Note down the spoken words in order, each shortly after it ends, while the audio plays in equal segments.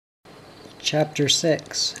Chapter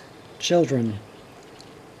 6. Children.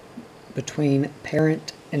 Between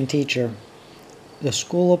Parent and Teacher. The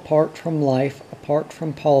school apart from life, apart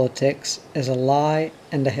from politics, is a lie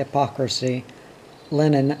and a hypocrisy.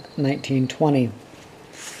 Lenin, 1920.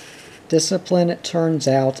 Discipline, it turns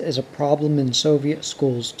out, is a problem in Soviet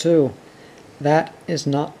schools too. That is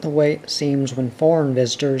not the way it seems when foreign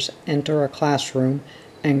visitors enter a classroom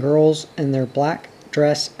and girls in their black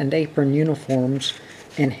dress and apron uniforms,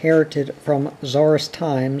 inherited from czarist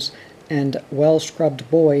times, and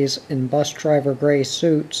well-scrubbed boys in bus driver gray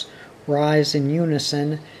suits rise in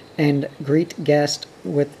unison and greet guests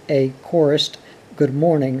with a chorused "Good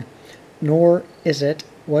morning." Nor is it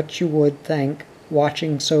what you would think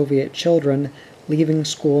watching Soviet children leaving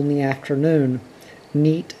school in the afternoon,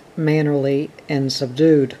 neat, mannerly, and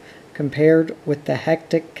subdued, compared with the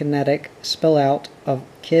hectic, kinetic spill-out of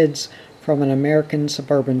kids from an American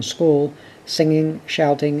suburban school, singing,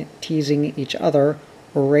 shouting, teasing each other,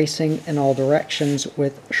 or racing in all directions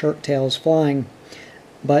with shirt tails flying.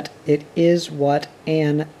 But it is what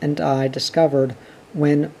Anne and I discovered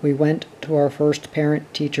when we went to our first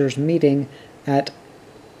parent-teachers meeting at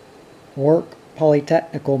Work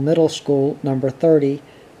Polytechnical Middle School No. 30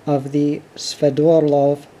 of the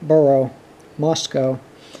Sverdlov Borough, Moscow,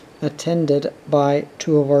 attended by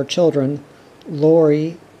two of our children,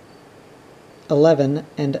 Lori, 11,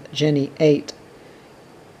 and Jenny, 8.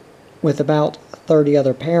 With about 30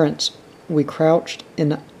 other parents, we crouched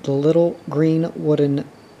in the little green wooden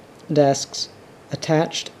desks,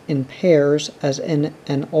 attached in pairs as in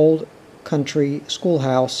an old country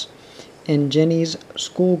schoolhouse, in Jenny's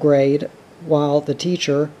school grade, while the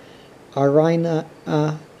teacher, Irina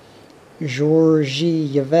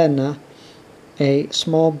Georgievna, a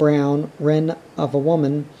small brown wren of a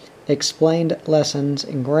woman, explained lessons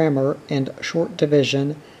in grammar and short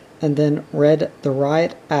division, and then read the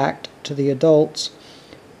riot act to the adults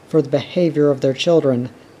for the behavior of their children.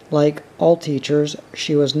 Like all teachers,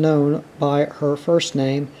 she was known by her first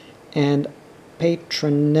name and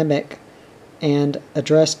patronymic, and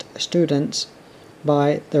addressed students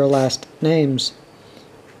by their last names.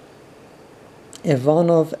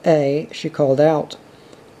 Ivanov A., she called out.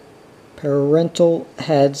 Parental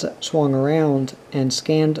heads swung around and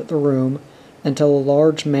scanned the room until a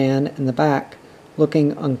large man in the back,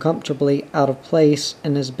 looking uncomfortably out of place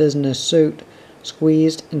in his business suit,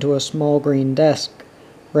 squeezed into a small green desk,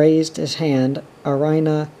 raised his hand.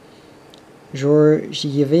 Irina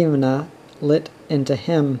Georgievna lit into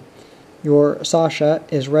him. "Your Sasha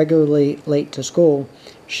is regularly late to school,"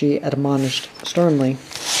 she admonished sternly,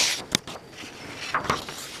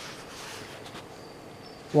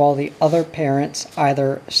 while the other parents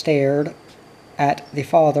either stared at the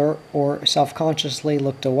father or self-consciously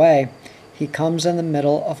looked away. "He comes in the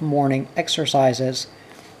middle of morning exercises.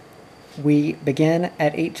 We begin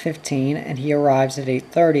at 8:15 and he arrives at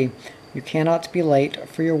 8:30. You cannot be late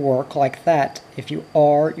for your work like that. If you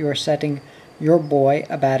are setting your boy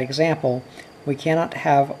a bad example. We cannot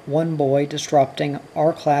have one boy disrupting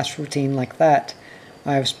our class routine like that.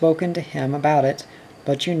 I have spoken to him about it,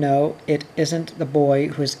 but you know it isn't the boy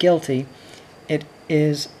who is guilty. It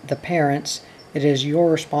is the parents. It is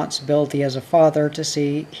your responsibility as a father to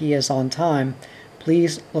see he is on time.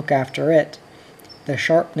 Please look after it." The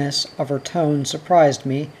sharpness of her tone surprised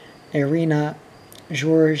me. Irina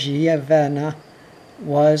Georgievna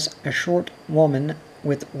was a short woman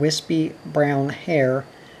with wispy brown hair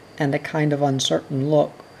and a kind of uncertain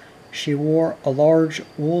look. She wore a large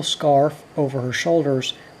wool scarf over her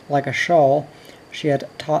shoulders, like a shawl. She had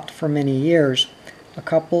taught for many years. A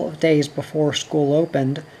couple of days before school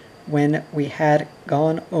opened, when we had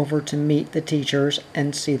gone over to meet the teachers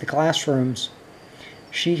and see the classrooms,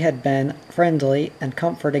 she had been friendly and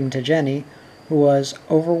comforting to Jenny, who was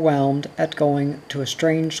overwhelmed at going to a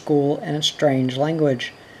strange school in a strange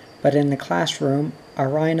language. But in the classroom,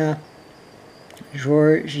 Irina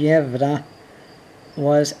Georgievna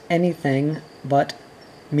was anything but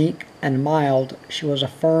meek and mild. She was a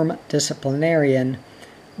firm disciplinarian,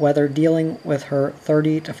 whether dealing with her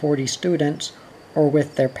 30 to 40 students or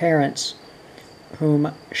with their parents,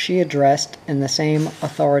 whom she addressed in the same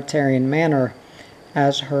authoritarian manner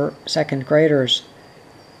as her second graders.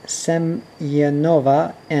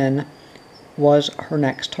 Semyonova N. was her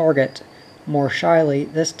next target. More shyly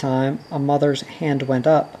this time, a mother's hand went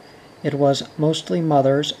up. It was mostly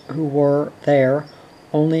mothers who were there,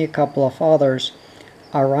 only a couple of fathers.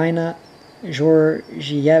 Irina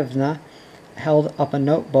Georgievna held up a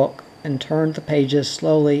notebook and turned the pages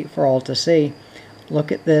slowly for all to see.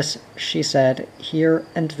 "Look at this," she said. Here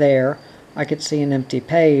and there I could see an empty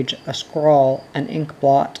page, a scrawl, an ink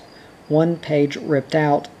blot. one page ripped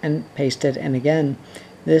out and pasted in again.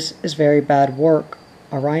 "This is very bad work,"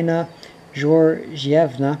 Irina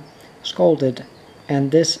Georgievna scolded.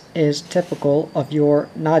 "And this is typical of your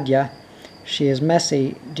Nadia. She is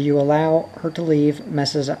messy. Do you allow her to leave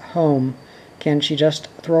messes at home? Can she just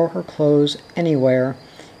throw her clothes anywhere?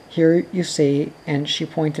 Here you see," and she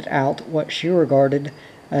pointed out what she regarded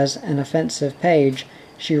as an offensive page.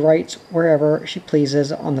 "She writes wherever she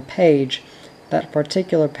pleases on the page. That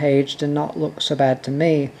particular page did not look so bad to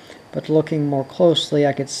me, but looking more closely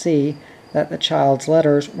I could see that the child's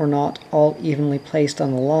letters were not all evenly placed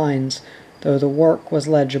on the lines, though the work was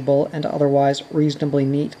legible and otherwise reasonably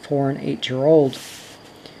neat for an 8-year-old.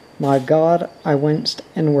 My God, I winced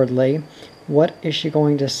inwardly. What is she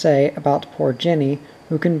going to say about poor Jenny,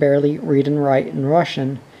 who can barely read and write in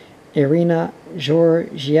Russian? Irina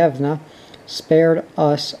Georgievna spared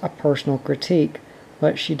us a personal critique,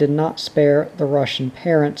 but she did not spare the Russian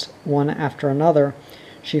parents, one after another.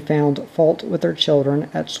 She found fault with their children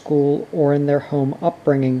at school or in their home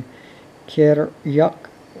upbringing.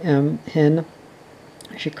 "Kiryuk-hin,"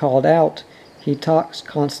 she called out. "He talks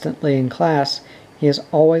constantly in class. He is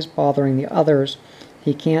always bothering the others.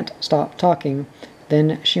 He can't stop talking."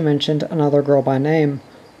 Then she mentioned another girl by name.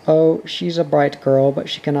 "Oh, she's a bright girl, but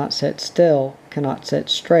she cannot sit still, cannot sit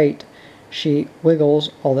straight. She wiggles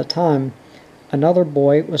all the time." Another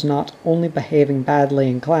boy was not only behaving badly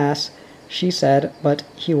in class, she said, but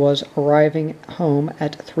he was arriving home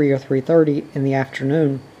at 3 or 3:30 in the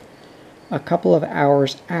afternoon, a couple of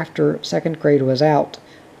hours after second grade was out.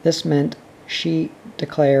 This meant, she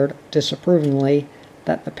declared disapprovingly,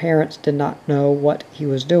 that the parents did not know what he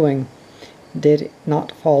was doing, did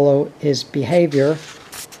not follow his behavior.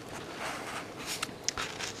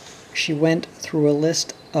 She went through a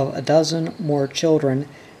list of a dozen more children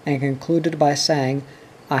and concluded by saying,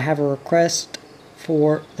 "I have a request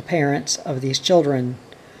for the parents of these children.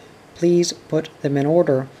 Please put them in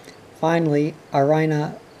order." Finally,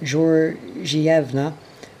 Irina Georgievna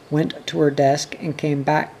went to her desk and came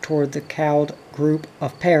back toward the cowed group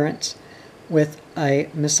of parents with a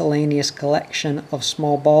miscellaneous collection of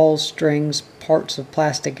small balls, strings, parts of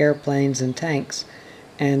plastic airplanes and tanks,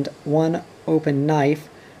 and one open knife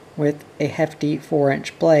with a hefty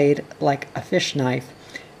 4-inch blade like a fish knife.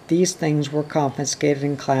 "These things were confiscated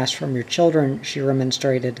in class from your children," she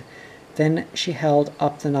remonstrated. Then she held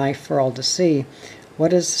up the knife for all to see.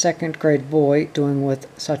 "What is the second grade boy doing with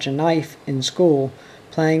such a knife in school?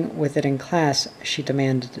 Playing with it in class?" she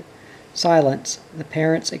demanded. Silence. The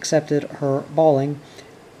parents accepted her bawling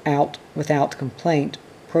out without complaint,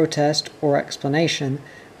 protest, or explanation,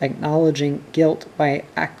 acknowledging guilt by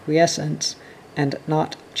acquiescence, and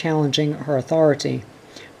not challenging her authority.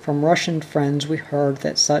 From Russian friends we heard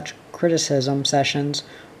that such criticism sessions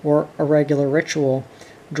were a regular ritual,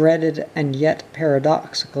 dreaded and yet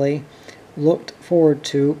paradoxically looked forward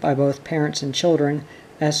to by both parents and children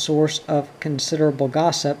as source of considerable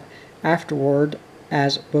gossip afterward,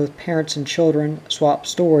 as both parents and children swapped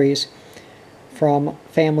stories from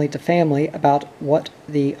family to family about what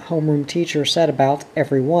the homeroom teacher said about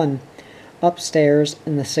every one. Upstairs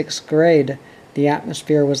in the 6th grade, the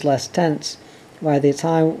atmosphere was less tense. By the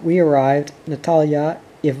time we arrived, Natalia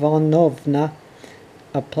Ivanovna,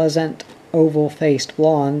 a pleasant, oval-faced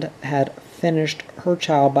blonde, had finished her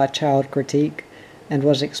child-by-child critique and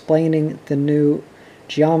was explaining the new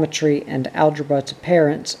geometry and algebra to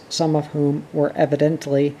parents, some of whom were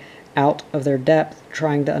evidently out of their depth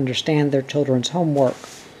trying to understand their children's homework.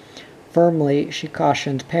 Firmly, she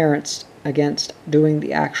cautioned parents against doing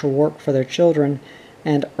the actual work for their children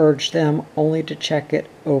and urged them only to check it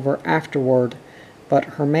over afterward,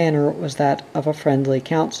 but her manner was that of a friendly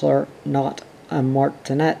counselor, not a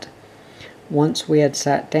martinet. Once we had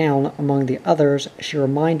sat down among the others, she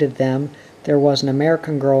reminded them there was an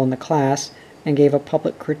American girl in the class and gave a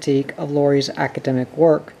public critique of Laurie's academic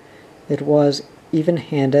work. It was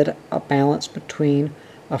even-handed, a balance between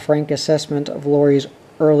a frank assessment of Laurie's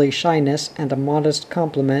early shyness and a modest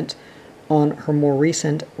compliment on her more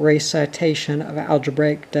recent recitation of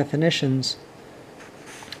algebraic definitions.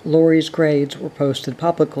 Laurie's grades were posted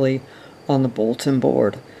publicly on the bulletin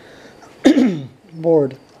board,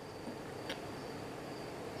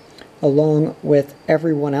 along with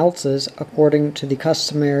everyone else's according to the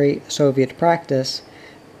customary Soviet practice.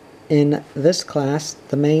 In this class,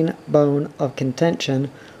 the main bone of contention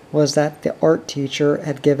was that the art teacher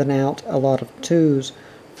had given out a lot of 2s,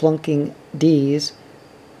 flunking Ds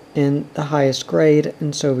in the highest grade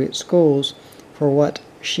in Soviet schools for what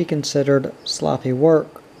she considered sloppy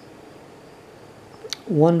work.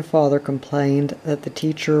 One father complained that the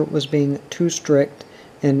teacher was being too strict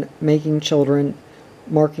in making children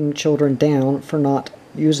marking children down for not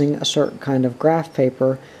using a certain kind of graph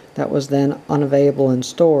paper that was then unavailable in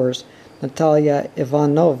stores. Natalia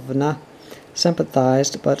Ivanovna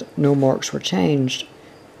sympathized, but no marks were changed.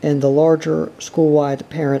 In the larger school-wide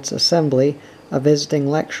parents' assembly, a visiting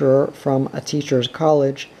lecturer from a teacher's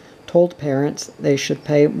college told parents they should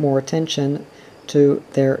pay more attention to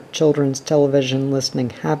their children's television listening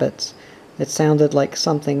habits. It sounded like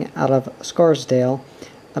something out of Scarsdale,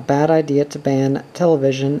 a bad idea to ban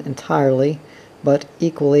television entirely, but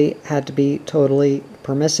equally had to be totally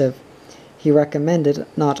permissive. He recommended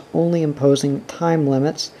not only imposing time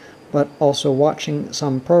limits, but also watching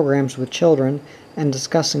some programs with children and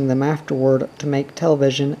discussing them afterward to make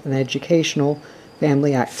television an educational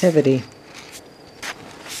family activity.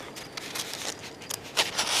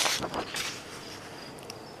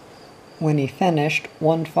 When he finished,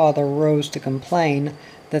 one father rose to complain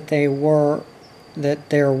that there were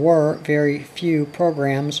very few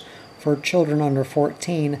programs for children under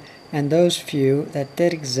 14, and those few that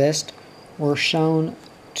did exist were shown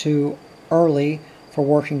too early for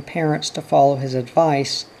working parents to follow his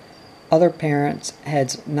advice. Other parents'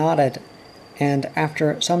 heads nodded, and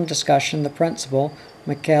after some discussion, the principal,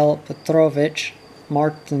 Mikhail Petrovich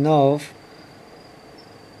Martinov,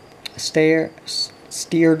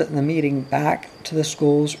 steered the meeting back to the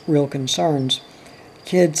school's real concerns: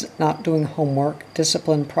 kids not doing homework,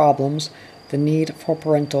 discipline problems, the need for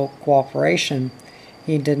parental cooperation.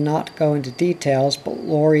 He did not go into details, but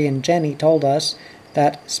Lori and Jenny told us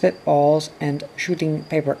that spitballs and shooting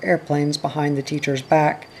paper airplanes behind the teacher's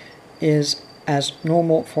back is as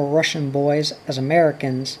normal for Russian boys as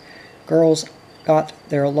Americans. Girls got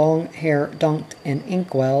their long hair dunked in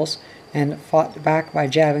inkwells and fought back by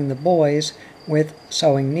jabbing the boys with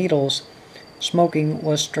sewing needles. Smoking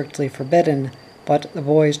was strictly forbidden, but the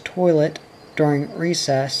boys' toilet during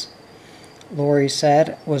recess, Lori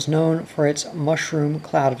said, was known for its mushroom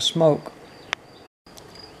cloud of smoke.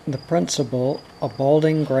 The principal, a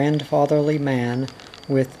balding grandfatherly man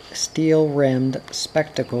with steel-rimmed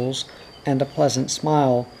spectacles and a pleasant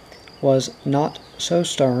smile, was not so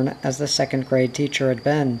stern as the second-grade teacher had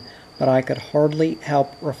been, but I could hardly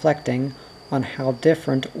help reflecting on how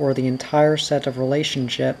different were the entire set of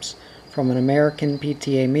relationships from an American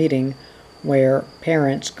PTA meeting where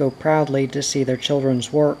parents go proudly to see their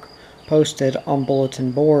children's work posted on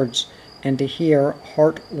bulletin boards and to hear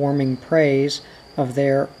heartwarming praise of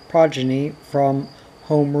their progeny from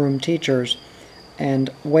homeroom teachers, and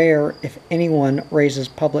where, if anyone raises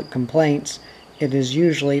public complaints, it is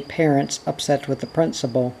usually parents upset with the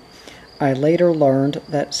principal. I later learned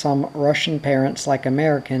that some Russian parents, like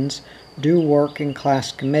Americans, do work in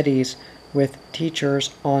class committees with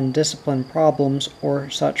teachers on discipline problems or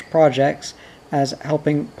such projects as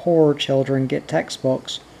helping poorer children get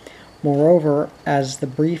textbooks. Moreover, as the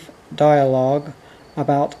brief dialogue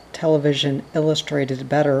about television illustrated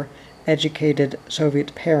better, educated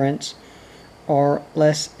Soviet parents are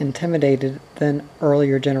less intimidated than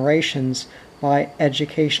earlier generations by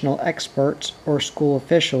educational experts or school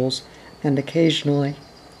officials, and occasionally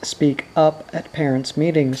speak up at parents'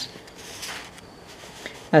 meetings.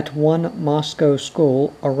 At one Moscow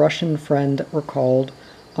school, a Russian friend recalled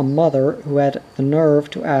a mother who had the nerve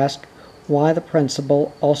to ask why the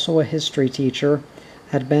principal, also a history teacher,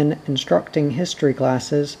 had been instructing history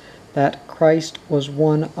classes that Christ was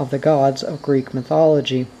one of the gods of Greek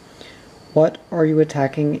mythology. "What are you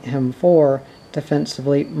attacking him for?"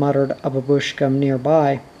 defensively muttered a babushka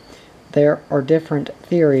nearby. There are different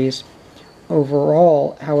theories.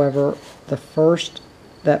 Overall, however,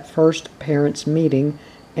 that first parents' meeting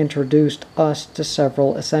introduced us to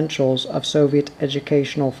several essentials of Soviet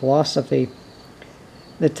educational philosophy.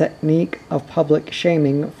 The technique of public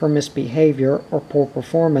shaming for misbehavior or poor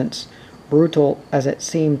performance, brutal as it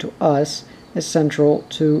seemed to us, is central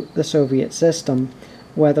to the Soviet system,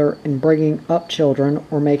 whether in bringing up children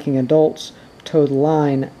or making adults toe the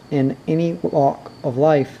line in any walk of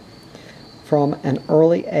life. From an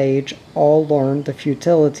early age, all learned the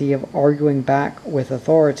futility of arguing back with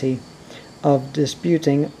authority, of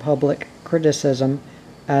disputing public criticism,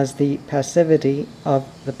 as the passivity of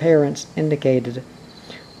the parents indicated.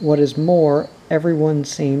 What is more, everyone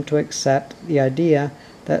seemed to accept the idea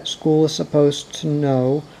that school is supposed to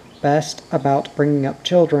know best about bringing up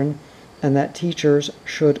children, and that teachers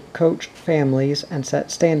should coach families and set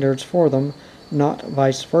standards for them, not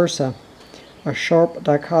vice versa. A sharp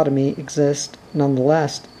dichotomy exists,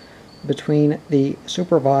 nonetheless, between the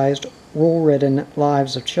supervised, rule-ridden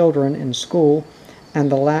lives of children in school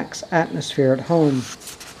and the lax atmosphere at home,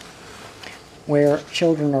 where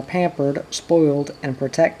children are pampered, spoiled, and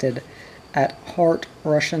protected. At heart,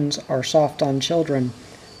 Russians are soft on children.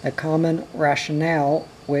 A common rationale,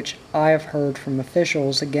 which I have heard from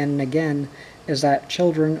officials again and again, is that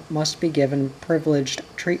children must be given privileged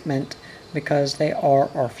treatment because they are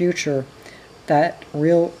our future. That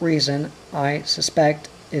real reason, I suspect,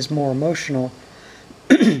 is more emotional.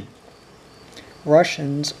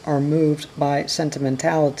 Russians are moved by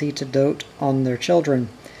sentimentality to dote on their children.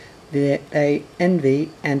 They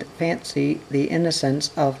envy and fancy the innocence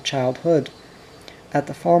of childhood. At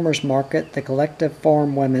the farmers' market, the collective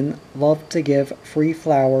farm women loved to give free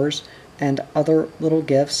flowers and other little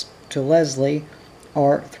gifts to Leslie,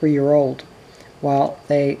 our 3-year-old, while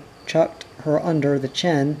they chucked her under the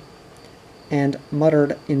chin and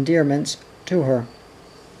muttered endearments to her.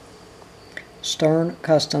 Stern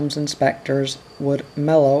customs inspectors would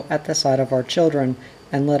mellow at the sight of our children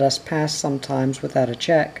and let us pass sometimes without a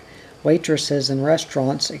check. Waitresses in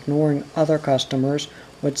restaurants, ignoring other customers,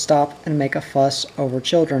 would stop and make a fuss over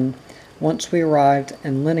children. Once we arrived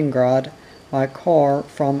in Leningrad by car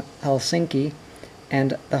from Helsinki,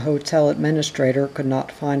 and the hotel administrator could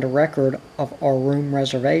not find a record of our room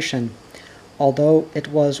reservation. Although it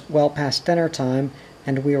was well past dinner time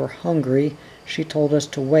and we were hungry, she told us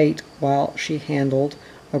to wait while she handled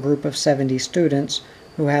a group of 70 students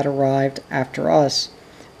who had arrived after us.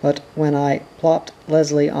 But when I plopped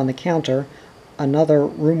Leslie on the counter, another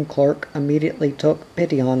room clerk immediately took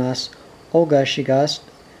pity on us. "Olga," she guessed,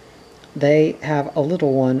 "they have a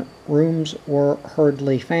little one. Rooms were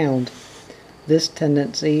hurriedly found." This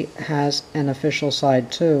tendency has an official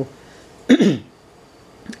side too.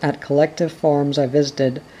 At collective farms I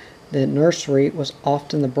visited, the nursery was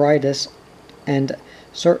often the brightest and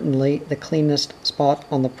certainly the cleanest spot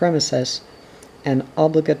on the premises, an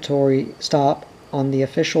obligatory stop on the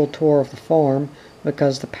official tour of the farm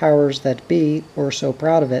because the powers that be were so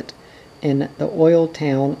proud of it. In the oil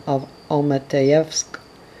town of Almateyevsk,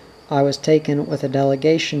 I was taken with a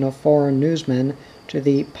delegation of foreign newsmen to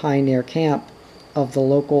the pioneer camp of the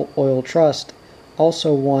local oil trust,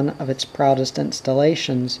 also one of its proudest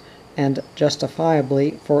installations, and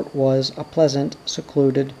justifiably, for it was a pleasant,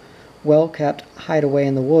 secluded, well-kept hideaway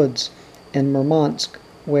in the woods in Murmansk,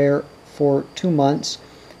 where for 2 months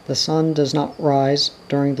the sun does not rise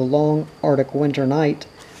during the long Arctic winter night.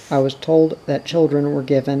 I was told that children were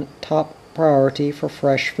given top priority for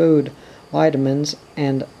fresh food, vitamins,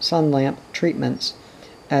 and sun lamp treatments.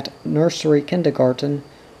 At nursery kindergarten,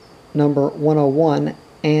 number 101,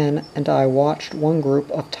 Anne and I watched one group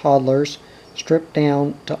of toddlers strip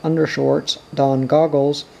down to undershorts, don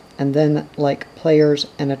goggles, and then, like players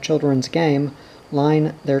in a children's game,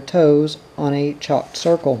 line their toes on a chalked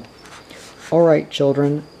circle. "All right,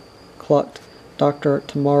 children," clucked Dr.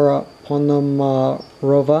 Tamara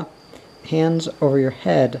Ponomarova, "hands over your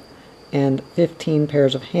head," and 15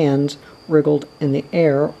 pairs of hands wriggled in the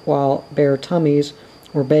air while bare tummies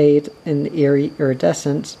were bathed in the eerie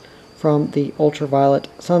iridescence from the ultraviolet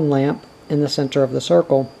sun lamp in the center of the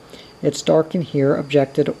circle. "It's dark in here,"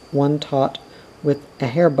 objected one tot with a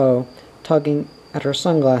hair bow, tugging at her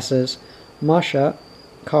sunglasses. "Masha,"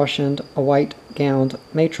 cautioned a white-gowned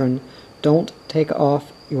matron, "don't take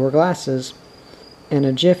off your glasses." In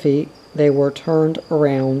a jiffy, they were turned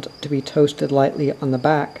around to be toasted lightly on the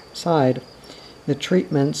back side. The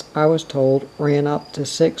treatments, I was told, ran up to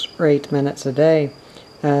 6 or 8 minutes a day,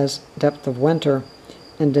 as depth of winter,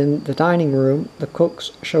 and in the dining room the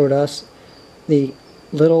cooks showed us the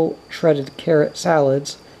little shredded carrot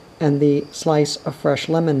salads and the slice of fresh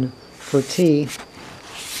lemon for tea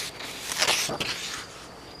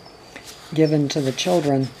given to the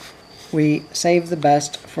children. "We save the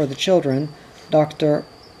best for the children," Dr.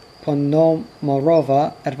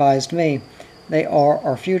 Ponomarova advised me. "They are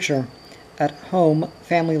our future." At home,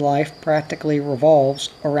 family life practically revolves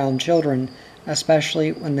around children,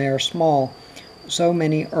 especially when they are small. So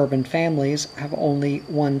many urban families have only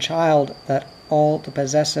one child that all the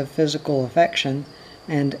possessive physical affection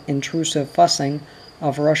and intrusive fussing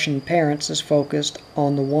of Russian parents is focused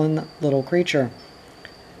on the one little creature.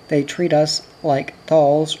 "They treat us like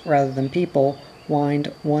dolls rather than people,"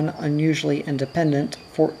 whined one unusually independent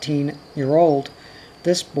 14-year-old.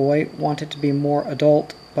 This boy wanted to be more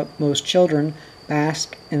adult, but most children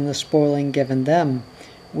bask in the spoiling given them.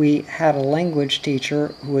 We had a language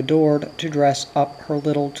teacher who adored to dress up her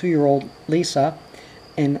little 2-year-old Lisa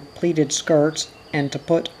in pleated skirts and to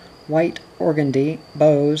put white organdy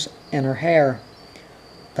bows in her hair.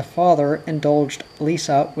 The father indulged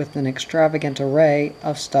Lisa with an extravagant array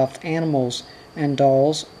of stuffed animals and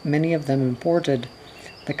dolls, many of them imported,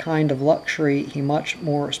 the kind of luxury he much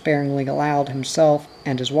more sparingly allowed himself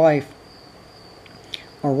and his wife.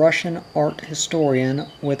 A Russian art historian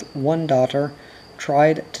with one daughter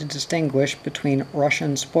tried to distinguish between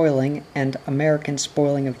Russian spoiling and American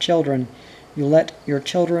spoiling of children. You let your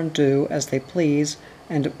children do as they please,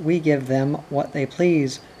 and we give them what they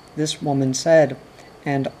please, this woman said,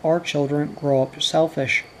 and our children grow up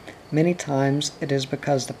selfish. Many times it is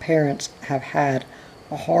because the parents have had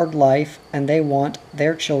a hard life and they want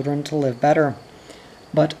their children to live better.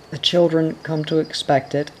 But the children come to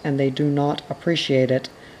expect it and they do not appreciate it.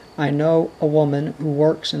 I know a woman who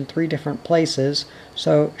works in 3 different places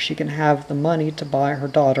so she can have the money to buy her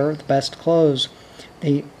daughter the best clothes.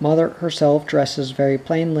 The mother herself dresses very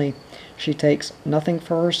plainly. She takes nothing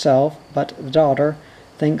for herself, but the daughter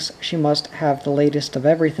thinks she must have the latest of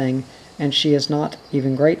everything, and she is not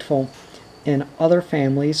even grateful. In other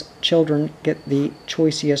families, children get the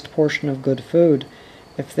choicest portion of good food.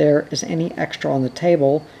 If there is any extra on the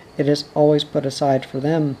table, it is always put aside for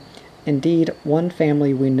them. Indeed, one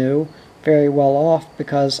family we knew, very well off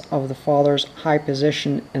because of the father's high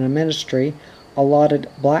position in a ministry, allotted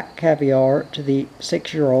black caviar to the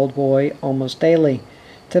 6-year-old boy almost daily.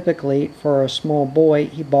 Typically, for a small boy,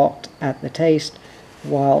 he balked at the taste,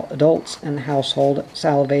 while adults in the household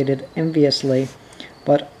salivated enviously,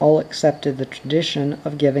 but all accepted the tradition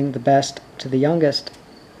of giving the best to the youngest.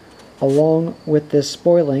 Along with this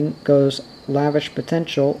spoiling goes lavish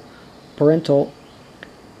parental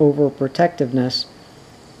overprotectiveness.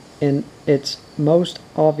 In its most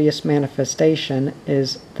obvious manifestation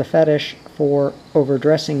is the fetish for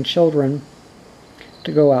overdressing children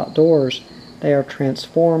to go outdoors. They are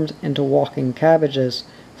transformed into walking cabbages,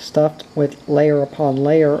 stuffed with layer upon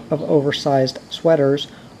layer of oversized sweaters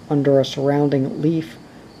under a surrounding leaf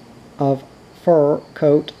of fur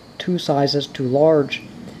coat 2 sizes too large,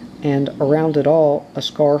 and around it all a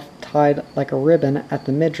scarf tied like a ribbon at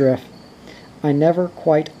the midriff. I never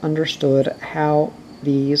quite understood how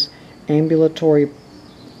these ambulatory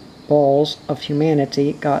balls of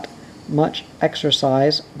humanity got much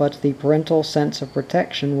exercise, but the parental sense of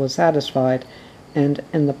protection was satisfied, and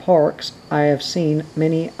in the parks I have seen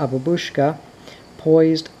many a babushka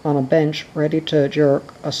poised on a bench ready to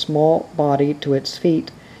jerk a small body to its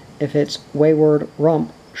feet if its wayward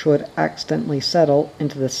rump should accidentally settle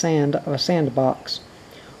into the sand of a sandbox.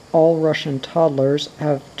 All Russian toddlers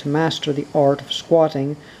have to master the art of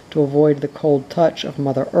squatting to avoid the cold touch of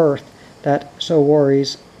Mother Earth that so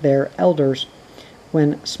worries their elders.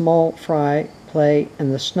 When small fry play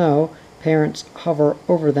in the snow, parents hover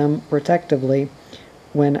over them protectively.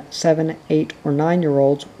 When 7, 8, or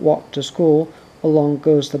 9-year-olds walk to school, along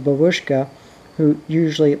goes the babushka, who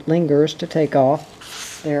usually lingers to take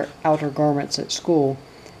off their outer garments at school.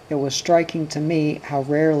 It was striking to me how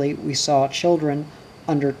rarely we saw children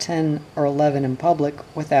under 10 or 11 in public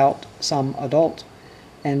without some adult,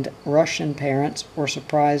 and Russian parents were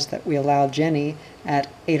surprised that we allowed Jenny at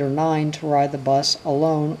 8 or 9 to ride the bus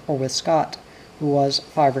alone or with Scott, who was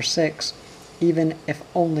 5 or 6, even if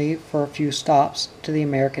only for a few stops to the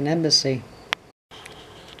American Embassy.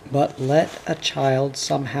 But let a child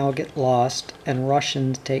somehow get lost, and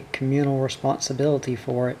Russians take communal responsibility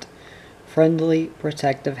for it. Friendly,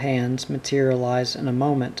 protective hands materialize in a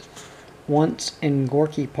moment. Once in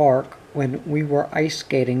Gorky Park, when we were ice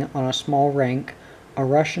skating on a small rink, a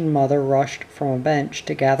Russian mother rushed from a bench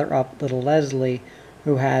to gather up little Leslie,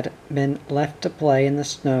 who had been left to play in the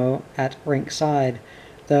snow at rink side,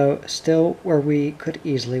 though still where we could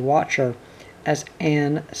easily watch her. As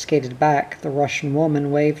Anne skated back, the Russian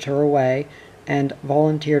woman waved her away and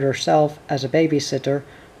volunteered herself as a babysitter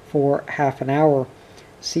for half an hour,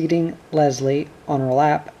 seating Leslie on her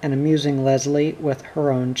lap and amusing Leslie with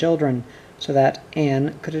her own children, so that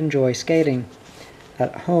Anne could enjoy skating.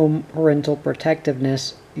 At home, parental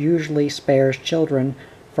protectiveness usually spares children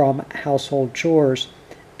from household chores.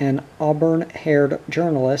 An auburn-haired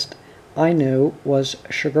journalist I knew was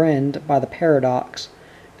chagrined by the paradox.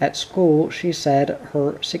 At school, she said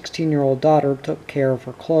her 16-year-old daughter took care of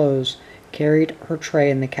her clothes, carried her tray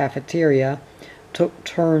in the cafeteria, took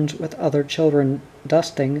turns with other children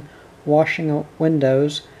dusting, washing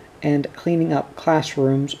windows, and cleaning up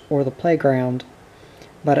classrooms or the playground.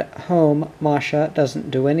 But at home, Masha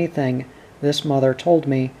doesn't do anything, this mother told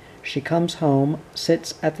me. She comes home,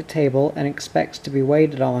 sits at the table, and expects to be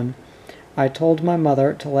waited on. I told my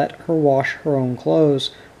mother to let her wash her own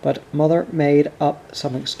clothes, but mother made up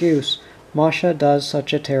some excuse. Masha does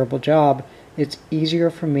such a terrible job. It's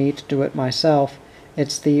easier for me to do it myself.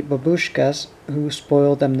 It's the babushkas who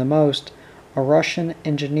spoil them the most. A Russian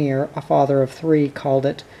engineer, a father of 3, called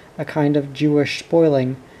it a kind of Jewish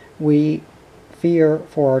spoiling. We fear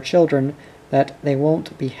for our children that they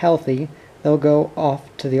won't be healthy. They'll go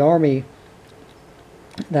off to the army.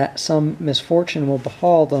 that some misfortune will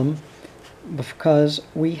befall them because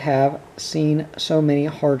we have seen so many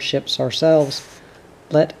hardships ourselves.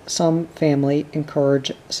 Let some family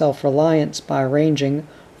encourage self-reliance by arranging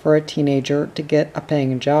for a teenager to get a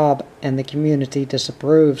paying job and the community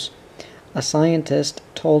disapproves. A scientist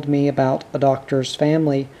told me about a doctor's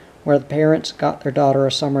family where the parents got their daughter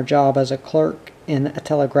a summer job as a clerk in a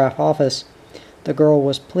telegraph office. The girl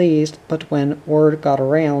was pleased, but when word got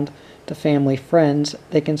around to family friends,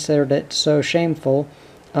 they considered it so shameful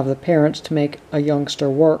of the parents to make a youngster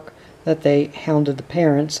work that they hounded the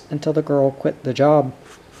parents until the girl quit the job.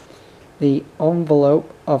 The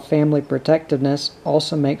envelope of family protectiveness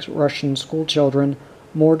also makes Russian schoolchildren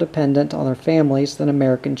more dependent on their families than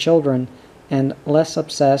American children, and less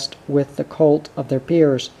obsessed with the cult of their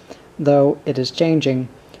peers, though it is changing.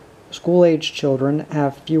 School-age children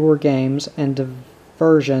have fewer games and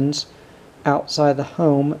diversions outside the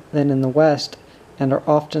home than in the West, and are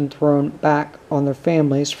often thrown back on their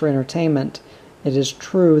families for entertainment. It is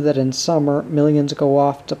true that in summer millions go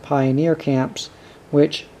off to pioneer camps,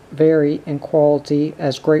 which vary in quality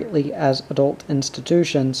as greatly as adult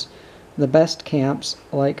institutions. The best camps,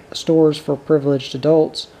 like stores for privileged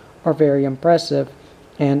adults, are very impressive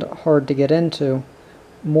and hard to get into.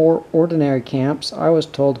 More ordinary camps, I was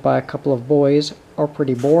told by a couple of boys, are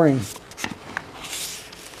pretty boring.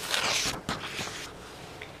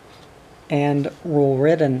 And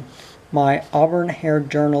rule-ridden. My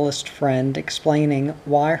auburn-haired journalist friend, explaining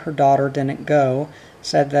why her daughter didn't go,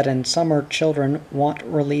 said that in summer children want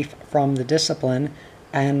relief from the discipline,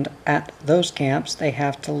 and at those camps they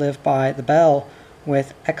have to live by the bell,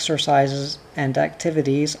 with exercises and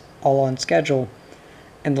activities all on schedule.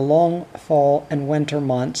 In the long fall and winter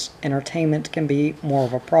months, entertainment can be more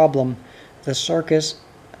of a problem. The circus,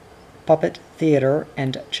 puppet theater,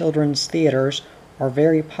 and children's theaters are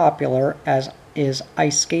very popular, as is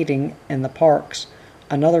ice skating in the parks.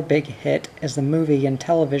 Another big hit is the movie and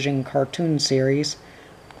television cartoon series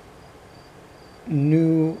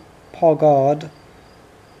New Pogod,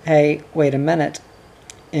 Hey, Wait a Minute,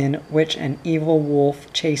 in which an evil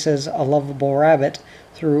wolf chases a lovable rabbit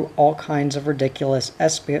through all kinds of ridiculous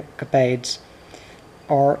escapades.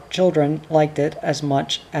 Our children liked it as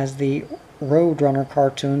much as the Roadrunner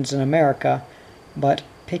cartoons in America, but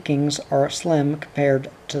pickings are slim compared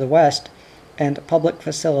to the West, and public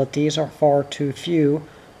facilities are far too few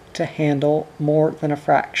to handle more than a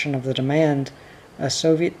fraction of the demand. A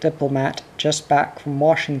Soviet diplomat just back from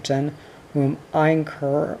Washington, whom I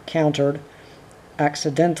encountered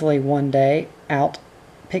accidentally one day out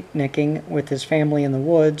picnicking with his family in the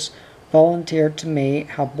woods, volunteered to me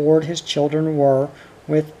how bored his children were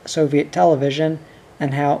with Soviet television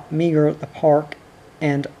and how meager the park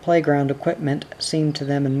and playground equipment seemed to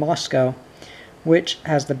them in Moscow, which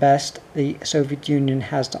has the best the Soviet Union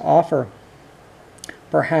has to offer.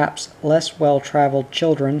 Perhaps less well-traveled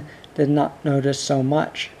children did not notice so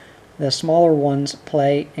much. The smaller ones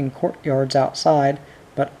play in courtyards outside,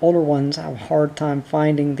 but older ones have a hard time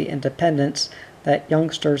finding the independence that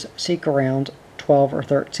youngsters seek around 12 or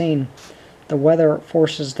 13. The weather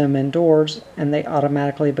forces them indoors, and they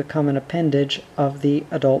automatically become an appendage of the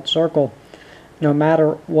adult circle. No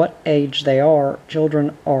matter what age they are,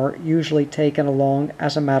 children are usually taken along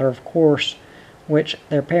as a matter of course, which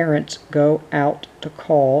their parents go out to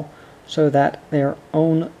call, so that their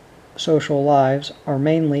own social lives are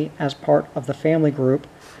mainly as part of the family group,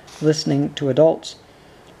 listening to adults.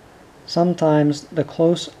 Sometimes the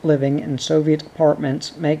close living in Soviet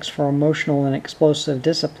apartments makes for emotional and explosive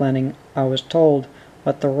disciplining, I was told,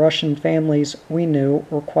 but the Russian families we knew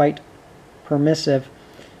were quite permissive.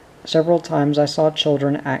 Several times I saw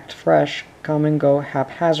children act fresh, come and go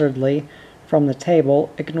haphazardly from the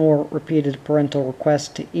table, ignore repeated parental requests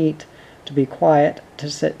to eat, to be quiet, to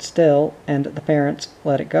sit still, and the parents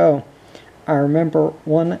let it go. I remember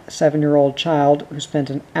one 7-year-old child who spent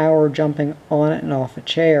an hour jumping on and off a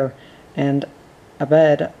chair and a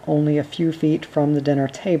bed only a few feet from the dinner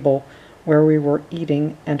table where we were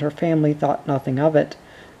eating, and her family thought nothing of it.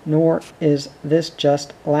 Nor is this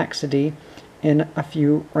just laxity in a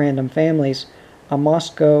few random families. A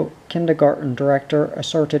Moscow kindergarten director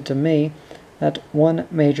asserted to me that one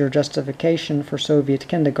major justification for Soviet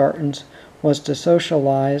kindergartens was to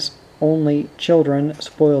socialize only children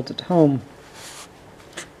spoiled at home.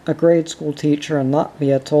 A grade school teacher in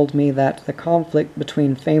Latvia told me that the conflict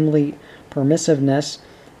between family permissiveness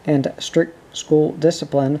and strict school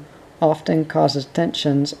discipline often causes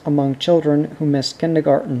tensions among children who miss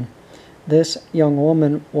kindergarten. This young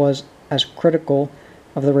woman was as critical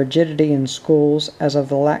of the rigidity in schools as of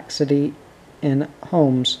the laxity in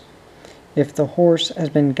homes. If the horse has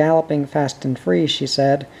been galloping fast and free, she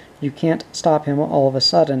said, you can't stop him all of a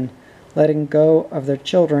sudden. Letting go of their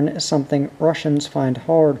children is something Russians find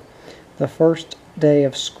hard. The first day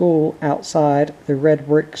of school outside the red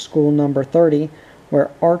brick school number 30,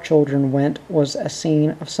 where our children went, was a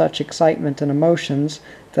scene of such excitement and emotions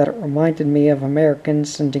that it reminded me of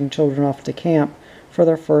Americans sending children off to camp for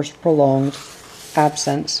their first prolonged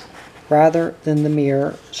absence, rather than the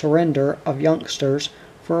mere surrender of youngsters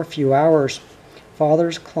for a few hours.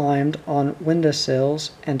 Fathers climbed on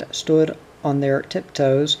windowsills and stood on their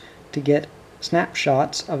tiptoes to get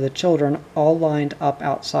snapshots of the children all lined up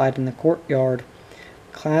outside in the courtyard.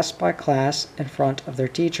 Class by class in front of their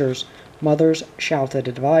teachers, mothers shouted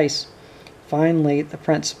advice. Finally, the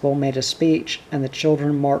principal made a speech, and the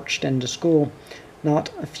children marched into school.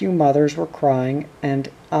 Not a few mothers were crying, and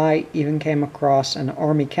I even came across an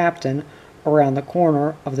army captain around the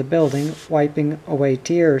corner of the building wiping away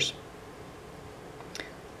tears.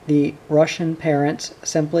 The Russian parents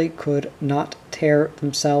simply could not tear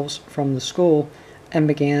themselves from the school and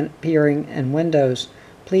began peering in windows.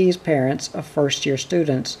 Please, parents of first-year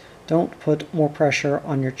students, don't put more pressure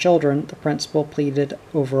on your children, the principal pleaded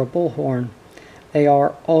over a bullhorn. They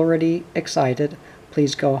are already excited.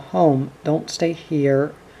 Please go home. Don't stay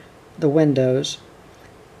here, the windows.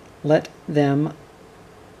 Let them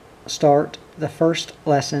start the first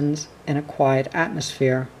lessons in a quiet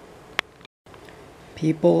atmosphere.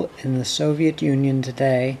 People in the Soviet Union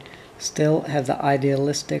today still have the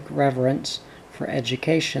idealistic reverence for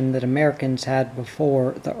education that Americans had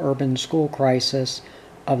before the urban school crisis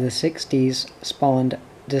of the 60s spawned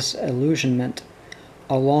disillusionment.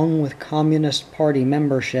 Along with Communist Party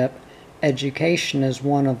membership, education is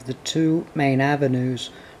one of the two main avenues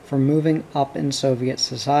for moving up in Soviet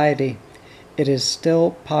society. It is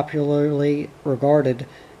still popularly regarded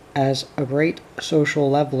as a great social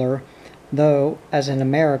leveler, though, as in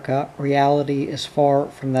America, reality is far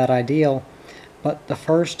from that ideal. But the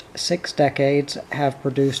first 6 decades have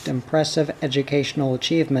produced impressive educational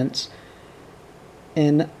achievements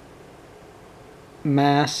in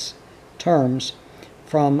mass terms,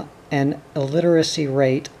 from an illiteracy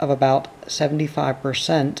rate of about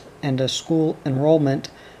 75% and a school enrollment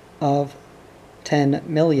of 10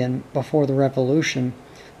 million before the revolution.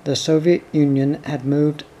 The Soviet Union had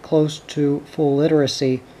moved close to full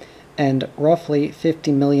literacy and roughly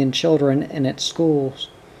 50 million children in its schools.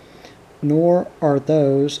 Nor are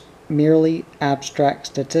those merely abstract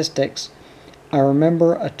statistics. I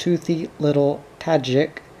remember a toothy little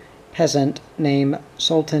Tajik peasant named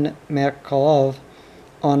Sultan Merkalov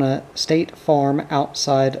on a state farm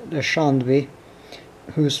outside Dushanbe,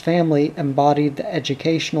 whose family embodied the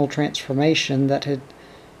educational transformation that had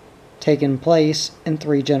taken place in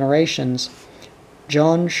 3 generations.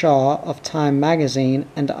 John Shaw of Time magazine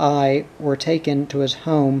and I were taken to his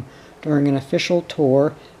home during an official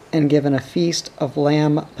tour and given a feast of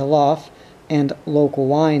lamb pilaf and local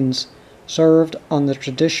wines, served on the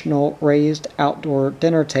traditional raised outdoor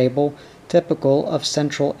dinner table typical of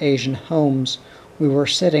Central Asian homes. We were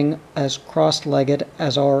sitting as cross-legged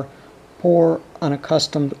as our poor,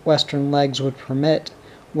 unaccustomed Western legs would permit,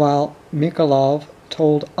 while Mikolov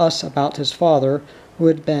told us about his father, who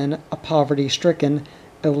had been a poverty-stricken,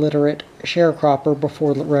 illiterate sharecropper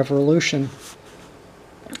before the revolution.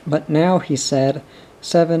 But now, he said,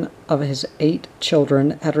 7 of his 8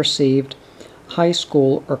 children had received high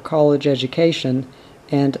school or college education,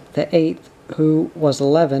 and the 8th, who was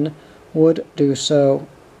 11, would do so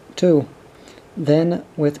too. Then,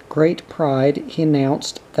 with great pride, he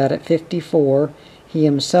announced that at 54, he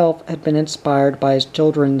himself had been inspired by his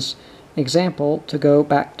children's example to go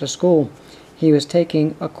back to school. He was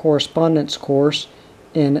taking a correspondence course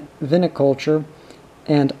in viniculture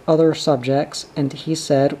and other subjects, and he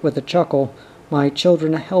said with a chuckle, "My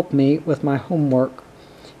children help me with my homework."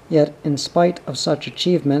 Yet, in spite of such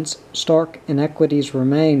achievements, stark inequities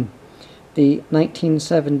remain. The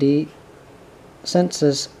 1970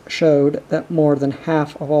 census showed that more than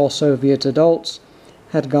half of all Soviet adults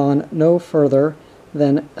had gone no further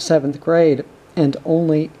than 7th grade, and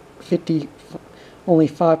only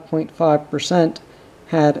 5.5%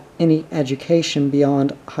 had any education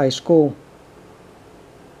beyond high school.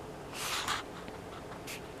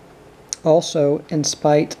 Also, in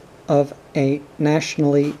spite of a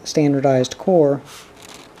nationally standardized core,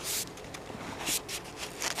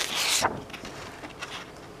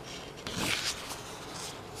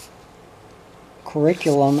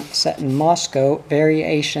 curriculum set in Moscow,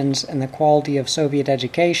 variations in the quality of Soviet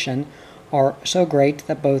education are so great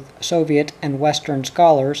that both Soviet and Western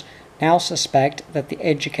scholars now suspect that the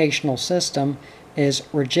educational system is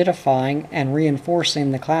rigidifying and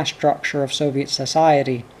reinforcing the class structure of Soviet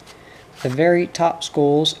society. The very top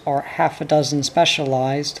schools are half a dozen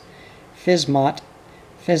specialized FISMAT,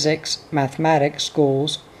 physics, mathematics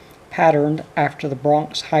schools, patterned after the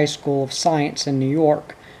Bronx High School of Science in New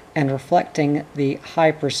York and reflecting the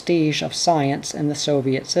high prestige of science in the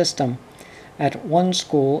Soviet system. At one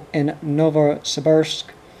school in Novosibirsk,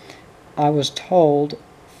 I was told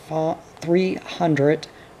 300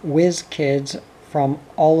 whiz kids from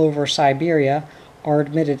all over Siberia are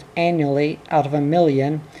admitted annually out of 1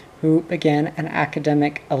 million who begin an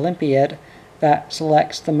academic Olympiad that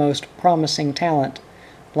selects the most promising talent.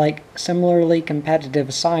 Like similarly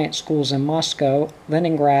competitive science schools in Moscow,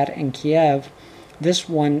 Leningrad, and Kiev, this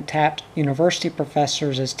one tapped university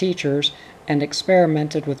professors as teachers and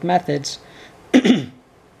experimented with methods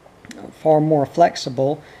far more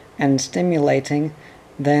flexible and stimulating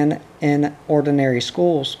than in ordinary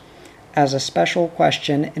schools. As a special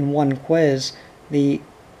question in one quiz, the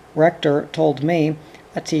rector told me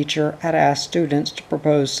a teacher had asked students to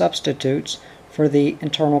propose substitutes for the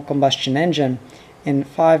internal combustion engine. In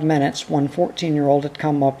 5 minutes, one 14-year-old had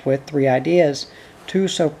come up with 3 ideas, 2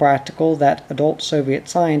 so practical that adult Soviet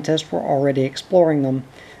scientists were already exploring them.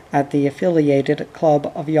 At the affiliated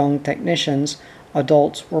Club of Young Technicians,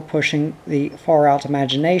 adults were pushing the far-out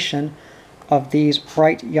imagination of these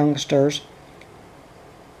bright youngsters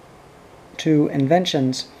to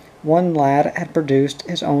inventions. One lad had produced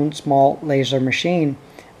his own small laser machine.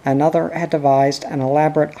 Another had devised an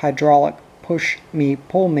elaborate hydraulic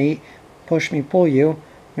push-me-pull-you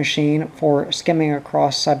machine for skimming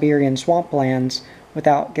across Siberian swamplands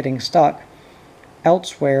without getting stuck.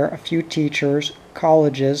 Elsewhere, a few teachers,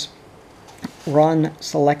 colleges, run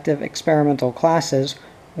selective experimental classes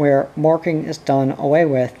where marking is done away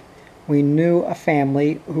with. We knew a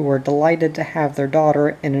family who were delighted to have their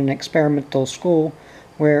daughter in an experimental school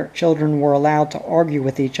where children were allowed to argue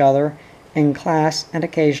with each other in class and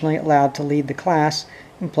occasionally allowed to lead the class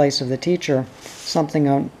in place of the teacher,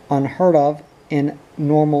 something unheard of in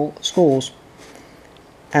normal schools.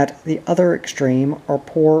 At the other extreme are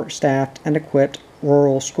poor staffed and equipped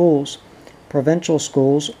rural schools, provincial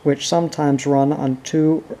schools which sometimes run on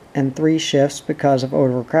 2 and 3 shifts because of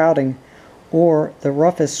overcrowding, or the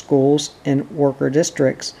roughest schools in worker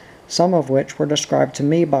districts, some of which were described to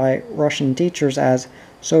me by Russian teachers as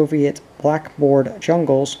Soviet blackboard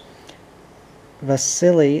jungles.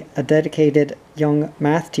 Vasily, a dedicated young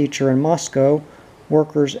math teacher in Moscow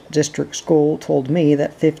Workers' District School, told me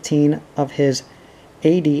that 15 of his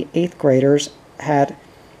 80 8th graders had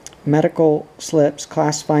medical slips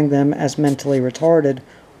classifying them as mentally retarded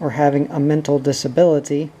or having a mental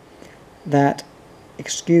disability that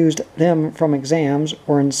excused them from exams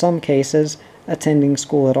or in some cases attending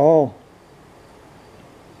school at all.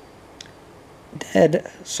 Dead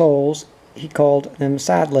souls, he called them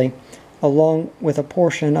sadly, along with a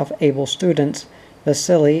portion of able students.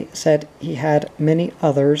 Vasily said he had many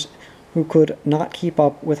others who could not keep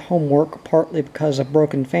up with homework partly because of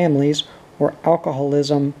broken families or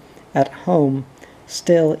alcoholism at home.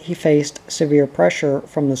 Still, he faced severe pressure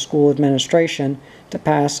from the school administration to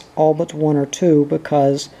pass all but 1 or 2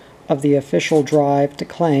 because of the official drive to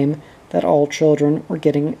claim that all children were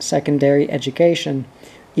getting secondary education,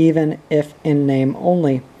 even if in name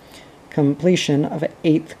only. Completion of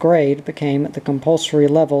 8th grade became the compulsory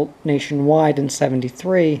level nationwide in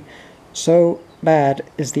 '73. So bad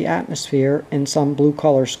is the atmosphere in some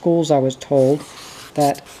blue-collar schools, I was told,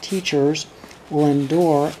 that teachers will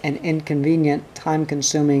endure an inconvenient,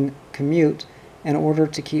 time-consuming commute in order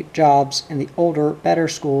to keep jobs in the older, better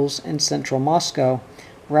schools in central Moscow,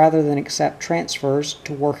 rather than accept transfers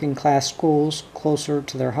to working-class schools closer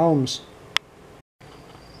to their homes.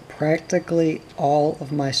 Practically all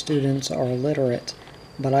of my students are illiterate,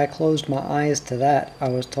 but I closed my eyes to that, I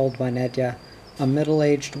was told by Nedya, a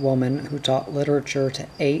middle-aged woman who taught literature to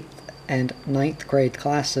 8th and 9th grade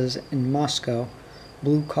classes in Moscow,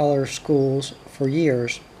 blue-collar schools, for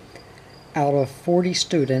years. Out of 40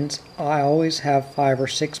 students, I always have 5 or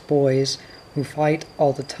 6 boys who fight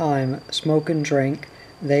all the time, smoke and drink.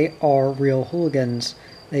 They are real hooligans.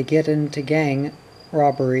 They get into gang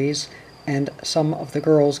robberies, and some of the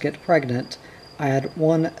girls get pregnant. I had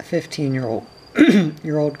one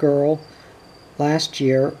 15-year-old girl last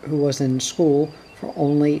year who was in school for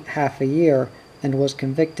only half a year and was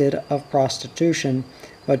convicted of prostitution,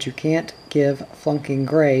 but you can't give flunking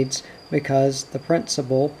grades because the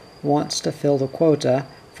principal wants to fill the quota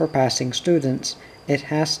for passing students. It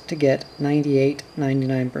has to get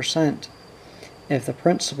 98-99%. If the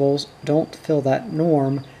principals don't fill that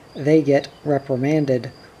norm, they get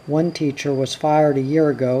reprimanded. One teacher was fired a year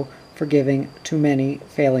ago for giving too many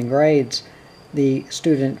failing grades. The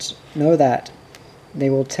students know that. They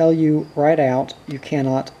will tell you right out, you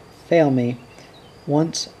cannot fail me.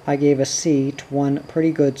 Once I gave a C to one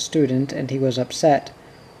pretty good student and he was upset.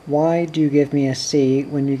 Why do you give me a C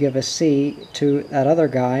when you give a C to that other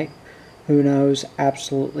guy who knows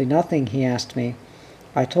absolutely nothing, he asked me.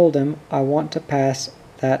 I told him I want to pass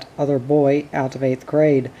that other boy out of 8th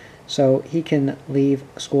grade so he can leave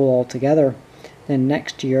school altogether. Then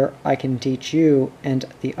next year I can teach you and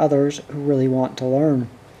the others who really want to learn.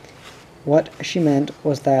 What she meant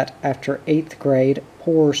was that after 8th grade,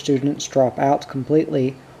 poor students drop out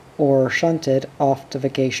completely or are shunted off to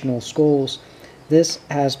vocational schools. This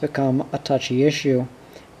has become a touchy issue.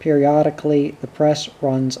 Periodically, the press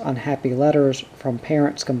runs unhappy letters from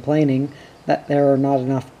parents complaining that there are not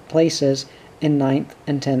enough places in 9th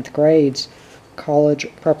and 10th grades, college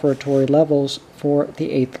preparatory levels for the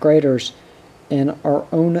 8th graders. In our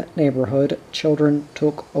own neighborhood, children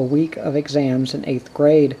took a week of exams in 8th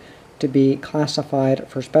grade to be classified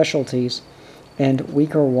for specialties, and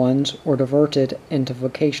weaker ones were diverted into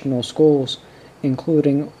vocational schools,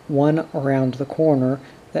 including one around the corner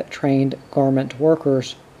that trained garment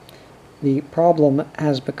workers. The problem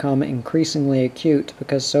has become increasingly acute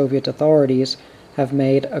because Soviet authorities have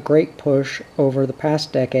made a great push over the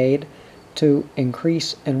past decade to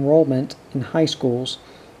increase enrollment in high schools,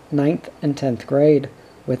 9th and 10th grade,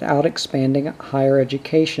 without expanding higher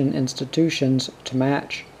education institutions to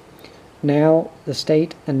match. Now, the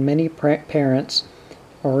state and many parents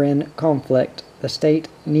are in conflict, the state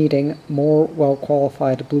needing more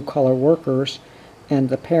well-qualified blue-collar workers, and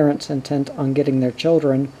the parents intent on getting their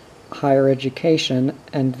children higher education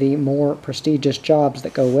and the more prestigious jobs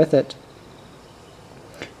that go with it.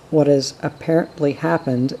 What has apparently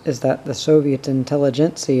happened is that the Soviet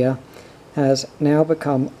intelligentsia has now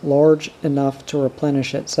become large enough to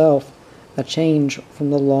replenish itself, a change from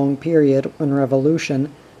the long period when revolution,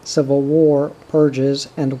 civil war, purges,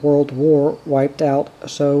 and world war wiped out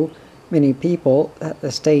so many people that the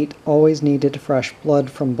state always needed fresh blood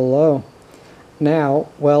from below. Now,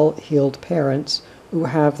 well-heeled parents who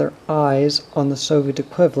have their eyes on the Soviet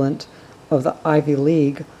equivalent of the Ivy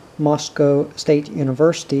League, Moscow State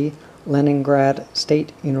University, Leningrad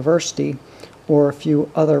State University, or a few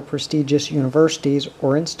other prestigious universities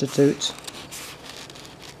or institutes,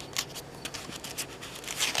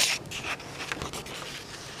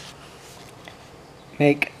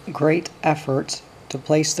 make great efforts to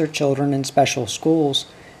place their children in special schools.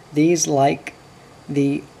 These, like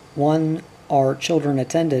the one our children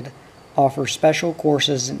attended, offer special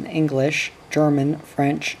courses in English, German,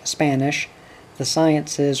 French, Spanish, the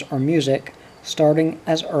sciences, or music, starting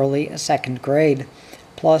as early as 2nd grade,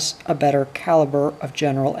 plus a better caliber of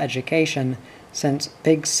general education, since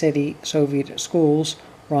big city Soviet schools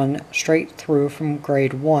run straight through from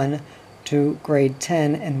grade 1 to grade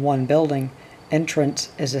 10 in one building.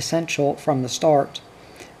 Entrance is essential from the start.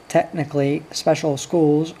 Technically, special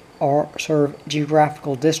schools serve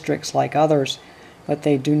geographical districts like others, but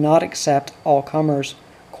they do not accept all comers.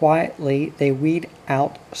 Quietly, they weed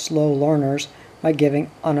out slow learners by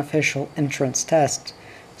giving unofficial entrance tests.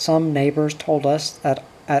 Some neighbors told us that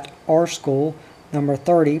at our school, number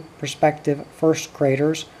 30 prospective first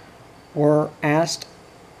graders were asked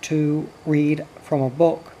to read from a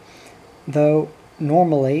book, though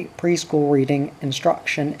normally preschool reading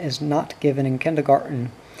instruction is not given in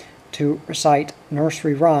kindergarten. To recite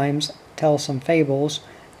nursery rhymes, tell some fables,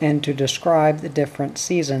 and to describe the different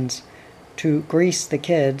seasons. To grease the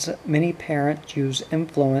kids, many parents use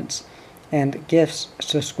influence and gifts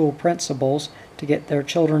to school principals to get their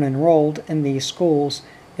children enrolled in these schools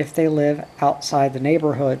if they live outside the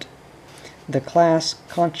neighborhood. The class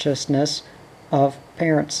consciousness of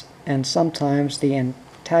parents and sometimes the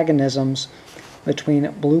antagonisms between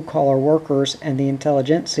blue-collar workers and the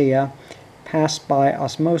intelligentsia pass by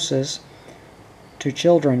osmosis to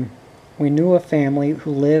children. We knew a family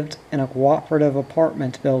who lived in a cooperative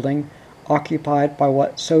apartment building occupied by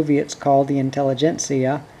what Soviets call the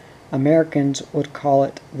intelligentsia. Americans would call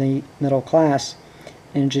it the middle class.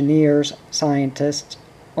 Engineers, scientists,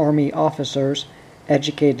 army officers,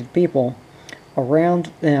 educated people.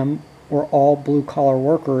 Around them were all blue-collar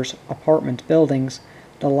workers, apartment buildings.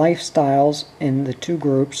 The lifestyles in the two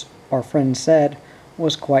groups, our friend said,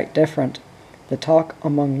 was quite different. The talk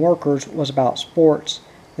among workers was about sports.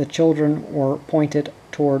 The children were pointed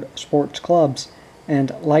toward sports clubs,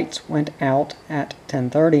 and lights went out at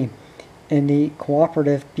 10:30. In the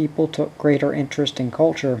cooperative, people took greater interest in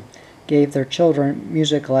culture, gave their children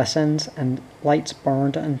music lessons, and lights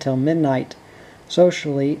burned until midnight.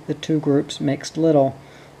 Socially, the two groups mixed little.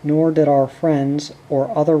 nor did our friends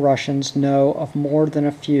or other Russians know of more than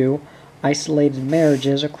a few isolated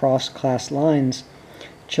marriages across class lines.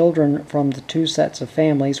 Children from the two sets of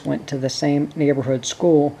families went to the same neighborhood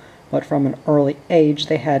school, but from an early age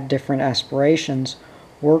they had different aspirations.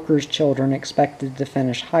 Workers' children expected to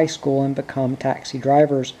finish high school and become taxi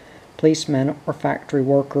drivers. Policemen or factory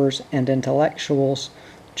workers and intellectuals'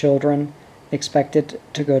 children expected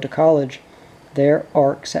to go to college. There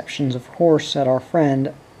are exceptions, of course, said our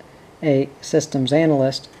friend, a systems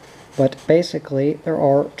analyst, but basically there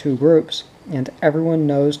are two groups, and everyone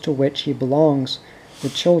knows to which he belongs. The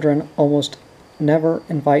children almost never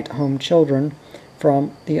invite home children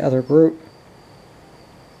from the other group.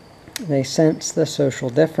 They sense the social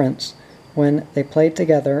difference. When they play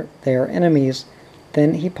together, they are enemies.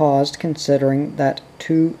 Then he paused, considering that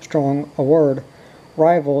too strong a word.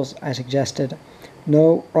 Rivals, I suggested.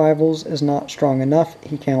 No, rivals is not strong enough,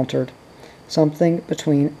 he countered. Something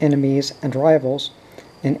between enemies and rivals.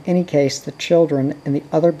 In any case, the children in the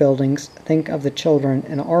other buildings think of the children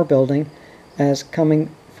in our building as coming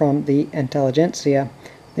from the intelligentsia.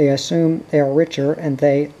 They assume they are richer and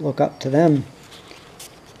they look up to them.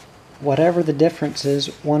 Whatever the differences,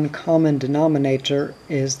 one common denominator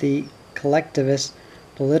is the collectivist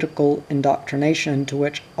political indoctrination to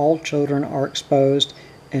which all children are exposed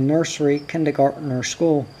in nursery, kindergarten, or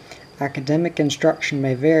school. Academic instruction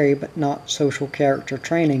may vary, but not social character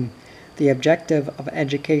training. The objective of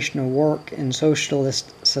educational work in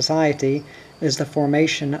socialist society is the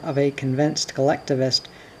formation of a convinced collectivist,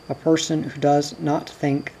 a person who does not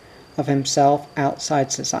think of himself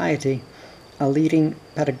outside society. A leading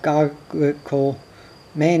pedagogical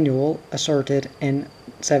manual asserted in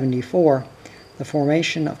 1974, the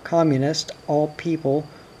formation of communist, all-people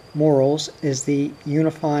morals is the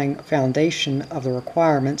unifying foundation of the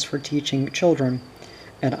requirements for teaching children.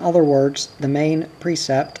 In other words, the main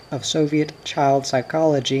precept of Soviet child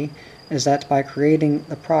psychology is that by creating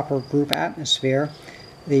the proper group atmosphere,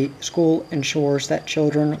 the school ensures that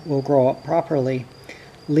children will grow up properly.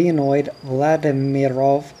 Leonid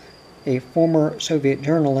Vladimirov, a former Soviet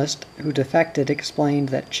journalist who defected, explained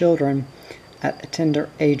that children at a tender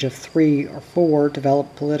age of 3 or 4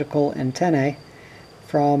 develop political antennae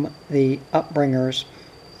from the upbringers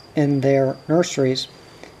in their nurseries.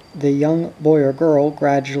 The young boy or girl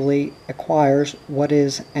gradually acquires what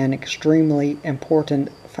is an extremely important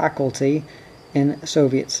faculty in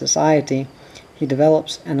Soviet society. He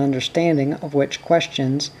develops an understanding of which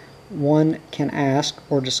questions one can ask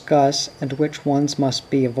or discuss and which ones must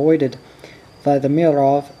be avoided.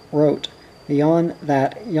 Vladimirov wrote, "Beyond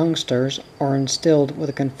that, youngsters are instilled with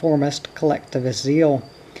a conformist collectivist zeal.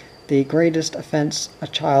 The greatest offense a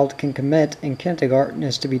child can commit in kindergarten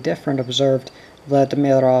is to be different," observed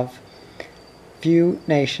Vladimirov. Few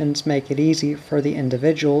nations make it easy for the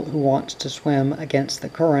individual who wants to swim against the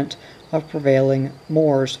current of prevailing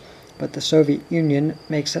mores, but the Soviet Union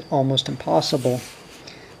makes it almost impossible.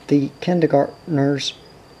 The kindergartners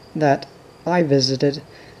that I visited,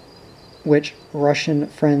 which Russian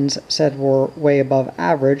friends said were way above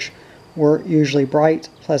average, were usually bright,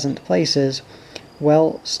 pleasant places,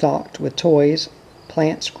 well stocked with toys,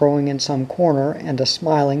 plants growing in some corner, and a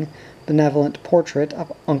smiling, benevolent portrait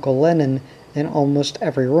of Uncle Lenin in almost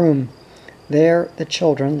every room. There the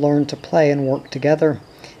children learned to play and work together,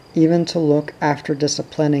 even to look after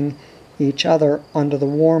disciplining each other under the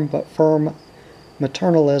warm but firm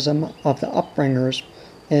maternalism of the upbringers.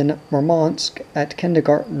 In Murmansk, at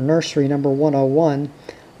kindergarten nursery number 101,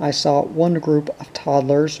 I saw one group of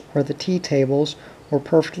toddlers where the tea tables were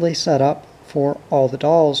perfectly set up for all the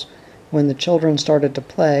dolls. When the children started to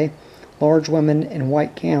play, large women in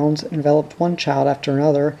white gowns enveloped one child after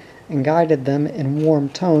another and guided them in warm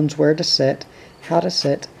tones where to sit, how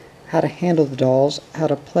to handle the dolls, how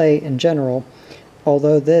to play in general.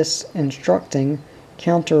 Although this instructing,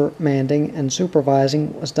 countermanding, and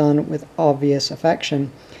supervising was done with obvious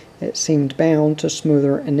affection, it seemed bound to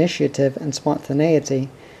smoother initiative and spontaneity.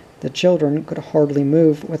 The children could hardly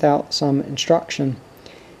move without some instruction.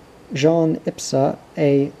 Jean Ipsa,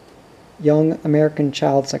 a young American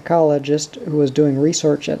child psychologist who was doing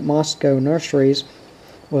research at Moscow nurseries,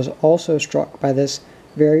 was also struck by this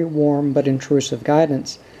very warm but intrusive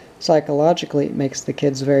guidance. Psychologically, it makes the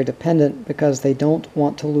kids very dependent because they don't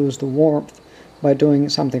want to lose the warmth by doing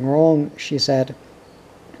something wrong, she said.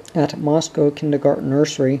 At Moscow Kindergarten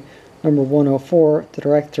Nursery, number 104, the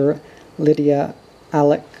director, Lydia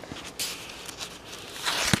Alexandra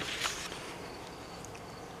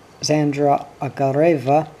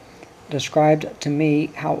Agareva, described to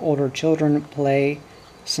me how older children play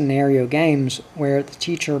scenario games where the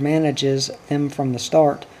teacher manages them from the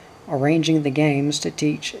start. arranging the games to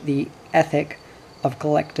teach the ethic of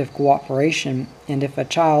collective cooperation, and if a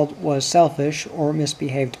child was selfish or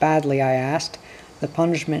misbehaved badly, I asked, the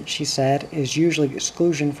punishment, she said, is usually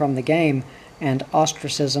exclusion from the game and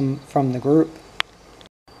ostracism from the group.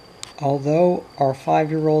 Although our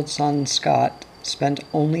 5-year-old son Scott spent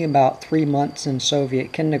only about 3 months in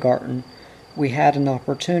Soviet kindergarten, we had an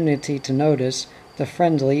opportunity to notice the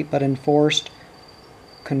friendly but enforced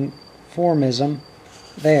conformism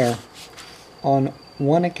there. On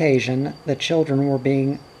one occasion, the children were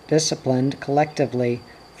being disciplined collectively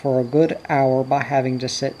for a good hour by having to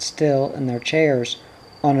sit still in their chairs.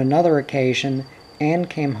 On another occasion, Anne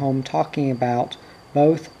came home talking about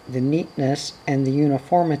both the neatness and the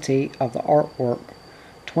uniformity of the artwork.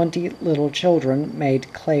 20 little children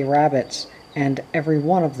made clay rabbits, and every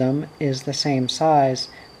one of them is the same size,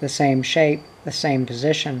 the same shape, the same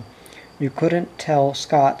position. You couldn't tell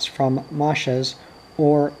Scott's from Masha's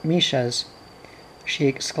or Misha's, she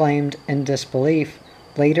exclaimed in disbelief.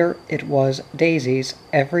 Later it was Daisy's,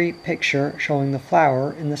 every picture showing the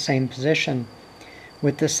flower in the same position,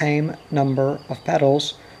 with the same number of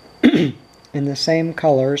petals, in the same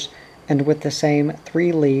colors, and with the same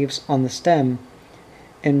 3 leaves on the stem.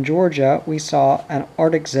 In Georgia, we saw an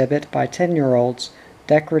art exhibit by 10-year-olds,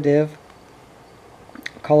 decorative,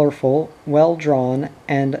 colorful, well drawn,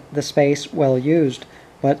 and the space well used,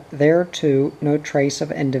 but there too no trace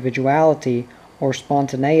of individuality or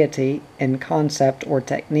spontaneity in concept or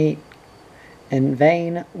technique. In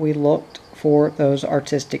vain we looked for those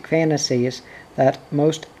artistic fantasies that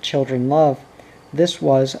most children love. This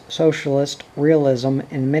was socialist realism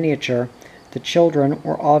in miniature. The children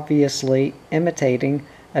were obviously imitating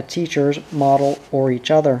a teacher's model or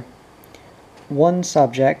each other. One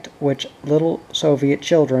subject which little Soviet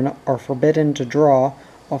children are forbidden to draw,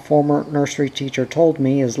 a former nursery teacher told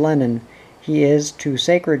me, is Lenin. He is too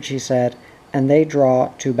sacred, she said, and they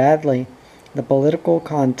draw too badly. The political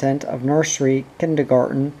content of nursery,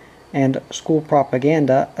 kindergarten, and school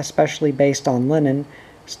propaganda, especially based on Lenin,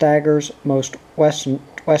 staggers most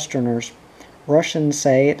Westerners. Russians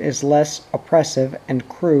say it is less oppressive and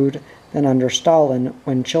crude than under Stalin,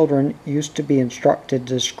 when children used to be instructed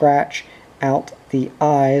to scratch out the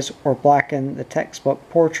eyes or blacken the textbook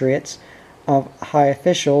portraits of high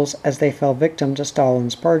officials as they fell victim to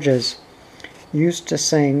Stalin's purges, used to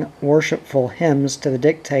sing worshipful hymns to the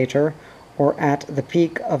dictator, or at the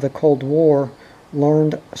peak of the Cold War,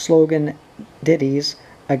 learned slogan ditties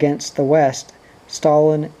against the West.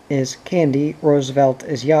 Stalin is candy, Roosevelt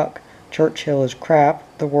is yuck, Churchill is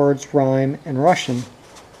crap, the words rhyme in Russian.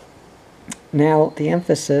 Now the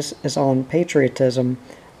emphasis is on patriotism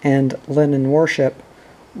and Lenin worship.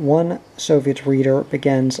 One Soviet reader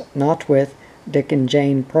begins not with Dick and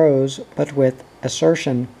Jane prose, but with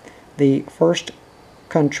assertion. The first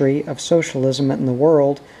country of socialism in the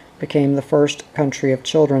world became the first country of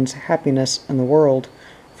children's happiness in the world.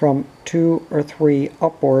 From 2 or 3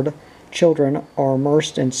 upward, children are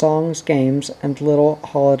immersed in songs, games, and little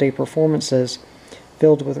holiday performances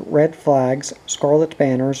filled with red flags, scarlet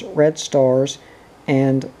banners, red stars,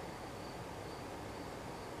 and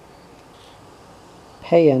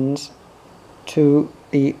paeans to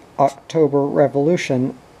the October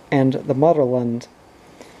Revolution and the motherland.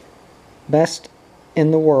 Best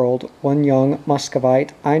in the world, one young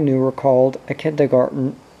Muscovite I knew recalled a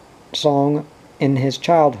kindergarten song in his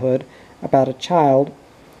childhood about a child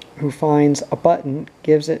who finds a button,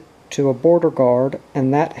 gives it to a border guard,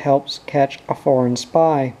 and that helps catch a foreign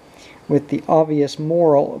spy, with the obvious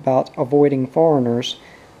moral about avoiding foreigners.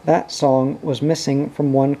 That song was missing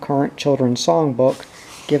from one current children's songbook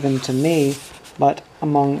given to me, but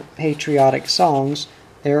among patriotic songs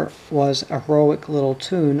there was a heroic little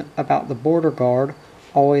tune about the border guard,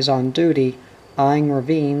 always on duty, eyeing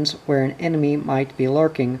ravines where an enemy might be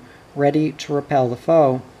lurking, ready to repel the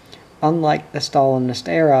foe. Unlike the Stalinist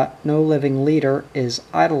era, no living leader is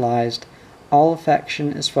idolized. All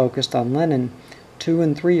affection is focused on Lenin. 2-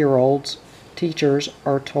 and 3-year-olds, teachers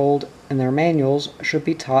are told in their manuals, should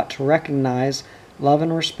be taught to recognize, love,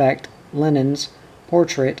 and respect Lenin's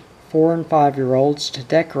portrait. 4- and 5-year-olds to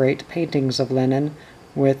decorate paintings of Lenin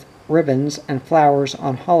with ribbons and flowers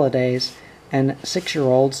on holidays, and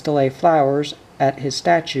 6-year-olds to lay flowers at his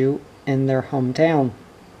statue in their hometown.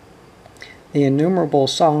 The innumerable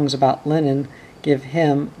songs about Lenin give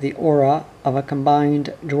him the aura of a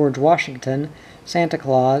combined George Washington, Santa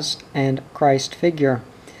Claus, and Christ figure,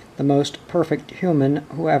 the most perfect human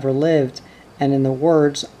who ever lived, and in the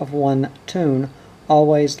words of one tune,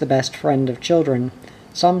 always the best friend of children.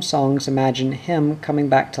 Some songs imagine him coming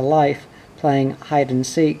back to life, playing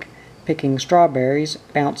hide-and-seek, picking strawberries,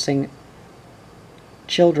 bouncing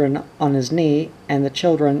children on his knee, and the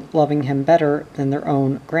children loving him better than their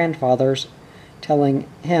own grandfathers, telling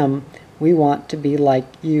him, "We want to be like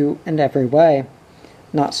you in every way."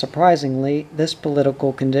 Not surprisingly, this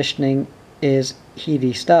political conditioning is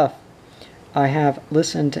heady stuff. I have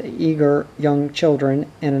listened to eager young children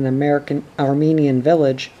in an Armenian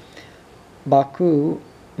village, Baku,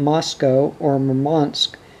 Moscow, or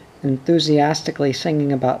Murmansk, enthusiastically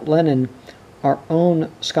singing about Lenin. Our own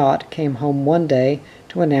Scot came home one day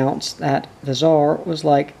to announce that the Tsar was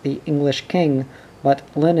like the English king, but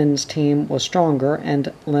Lenin's team was stronger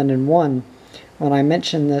and Lenin won. When I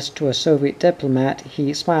mentioned this to a Soviet diplomat,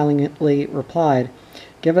 he smilingly replied,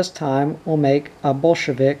 "Give us time, we'll make a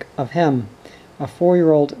Bolshevik of him." A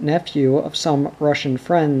 4-year-old nephew of some Russian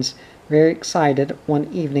friends, very excited one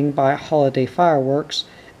evening by holiday fireworks,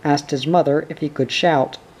 asked his mother if he could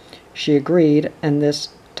shout. She agreed, and this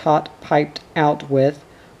tot piped out with,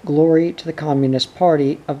 "Glory to the Communist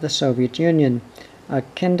Party of the Soviet Union," a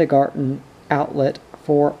kindergarten outlet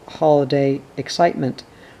for holiday excitement.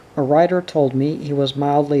 A writer told me he was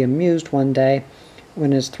mildly amused one day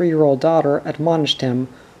when his 3-year-old daughter admonished him,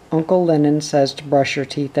 "Uncle Lenin says to brush your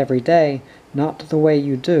teeth every day, not the way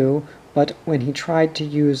you do," but when he tried to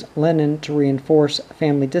use Lenin to reinforce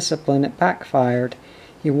family discipline, it backfired.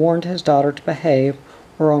 He warned his daughter to behave,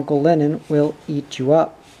 or Uncle Lenin will eat you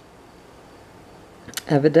up.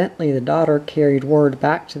 Evidently, the daughter carried word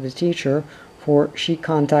back to the teacher, for she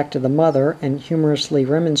contacted the mother and humorously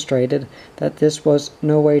remonstrated that this was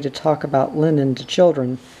no way to talk about Lenin to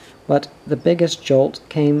children. But the biggest jolt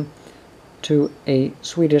came to a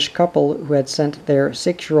Swedish couple who had sent their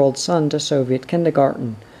 6-year-old son to Soviet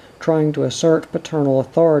kindergarten. Trying to assert paternal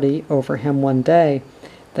authority over him one day,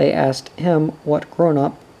 they asked him what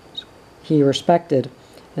grown-up he respected.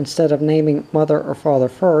 Instead of naming mother or father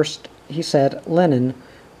first, he said Lenin.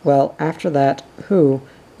 Well, after that, who?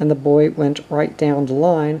 And the boy went right down the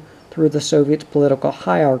line through the Soviet political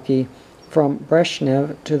hierarchy, from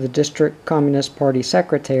Brezhnev to the district Communist Party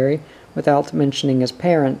secretary, without mentioning his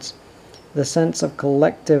parents. The sense of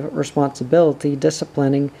collective responsibility,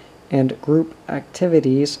 disciplining, and group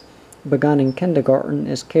activities begun in kindergarten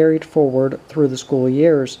is carried forward through the school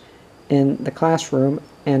years, in the classroom,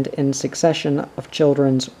 and in succession of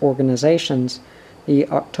children's organizations. The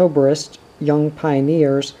Octoberists, Young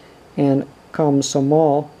Pioneers, and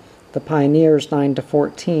Komsomol, the Pioneers 9 to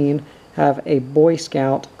 14, have a Boy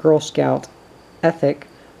Scout, Girl Scout ethic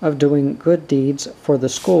of doing good deeds for the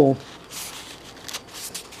school.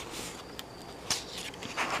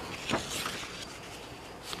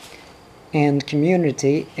 And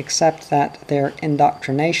community, except that their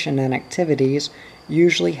indoctrination and activities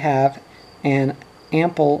usually have an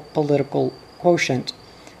ample political quotient,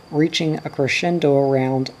 reaching a crescendo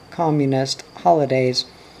around communist holidays.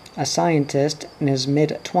 A scientist in his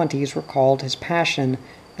mid-20s recalled his passion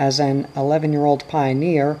as an 11-year-old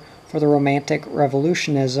pioneer for the romantic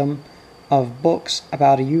revolutionism of books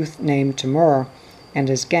about a youth named Timur and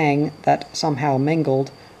his gang that somehow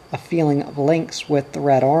mingled a feeling of links with the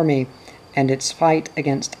Red Army and its fight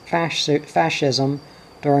against fascism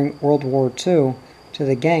during World War II, to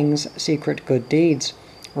the gang's secret good deeds,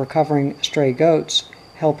 recovering stray goats,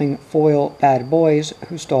 helping foil bad boys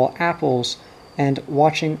who stole apples, and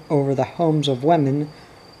watching over the homes of women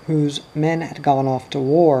whose men had gone off to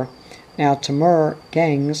war. Now, Timur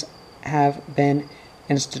gangs have been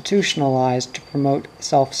institutionalized to promote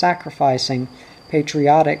self-sacrificing,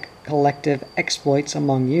 patriotic, collective exploits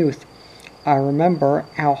among youth. I remember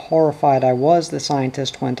how horrified I was, the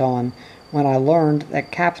scientist went on, when I learned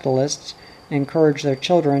that capitalists encourage their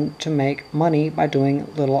children to make money by doing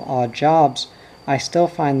little odd jobs. I still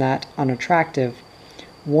find that unattractive.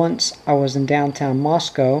 Once I was in downtown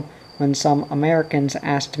Moscow when some Americans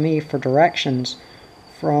asked me for directions.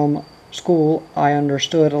 From school I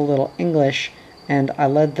understood a little English, and I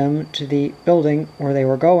led them to the building where they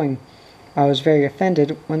were going. I was very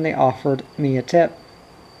offended when they offered me a tip.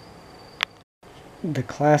 The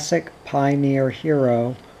classic pioneer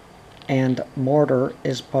hero and martyr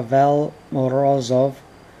is Pavel Morozov,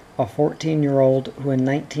 a 14-year-old who in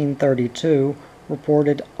 1932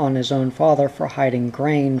 reported on his own father for hiding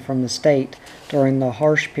grain from the state during the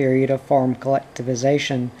harsh period of farm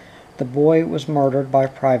collectivization. The boy was murdered by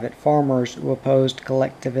private farmers who opposed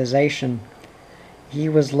collectivization. He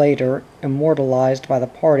was later immortalized by the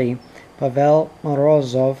party. Pavel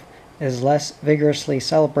Morozov is less vigorously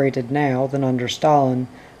celebrated now than under Stalin,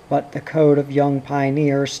 but the code of young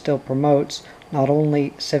pioneers still promotes not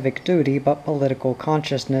only civic duty but political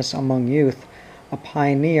consciousness among youth. A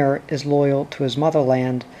pioneer is loyal to his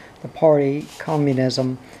motherland, the party,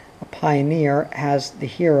 communism. A pioneer has the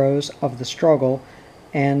heroes of the struggle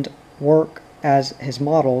and work as his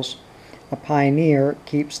models. A pioneer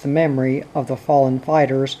keeps the memory of the fallen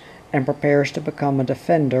fighters and prepares to become a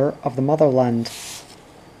defender of the motherland.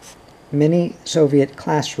 Many Soviet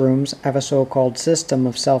classrooms have a so-called system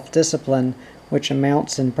of self-discipline, which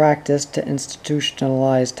amounts in practice to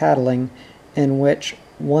institutionalized tattling, in which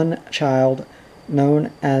one child,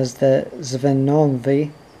 known as the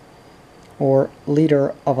Zvenovi, or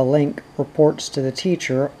leader of a link, reports to the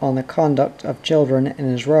teacher on the conduct of children in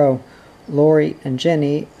his row. Lori and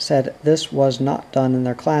Jenny said this was not done in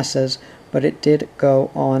their classes, but it did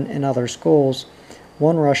go on in other schools.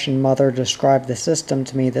 One Russian mother described the system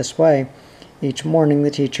to me this way. Each morning the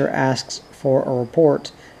teacher asks for a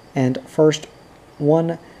report, and first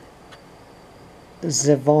one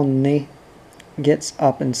Zvonni gets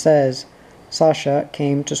up and says, "Sasha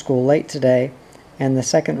came to school late today," and the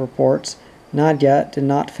second reports, "Nadia did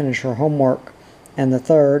not finish her homework," and the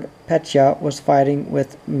third, "Petya was fighting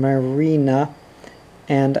with Marina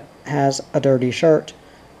and has a dirty shirt."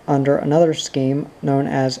 Under another scheme known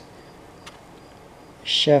as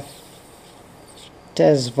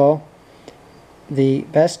Sheftezvo, the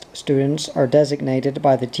best students are designated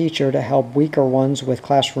by the teacher to help weaker ones with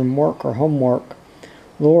classroom work or homework.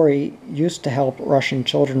 Lori used to help Russian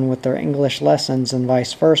children with their English lessons and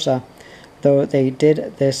vice versa, though they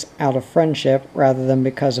did this out of friendship rather than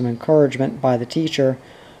because of encouragement by the teacher.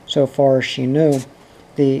 So far as she knew,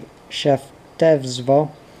 the Sheftezvo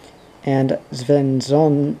and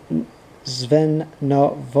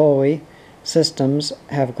Zvenovoy systems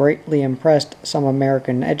have greatly impressed some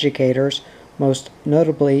American educators, most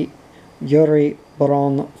notably Yuri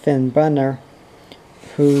Bronfenbrenner,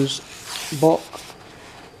 whose book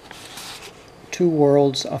Two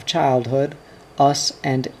Worlds of Childhood, Us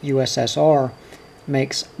and USSR,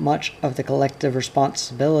 makes much of the collective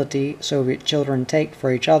responsibility Soviet children take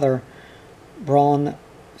for each other.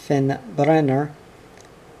 Bronfenbrenner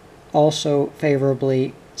also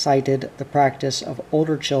favorably cited the practice of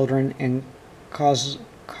older children in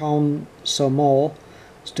Komsomol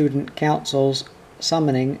student councils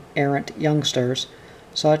summoning errant youngsters,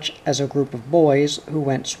 such as a group of boys who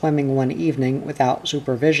went swimming one evening without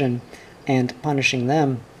supervision, and punishing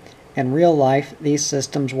them. In real life, these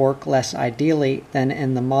systems work less ideally than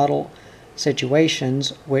in the model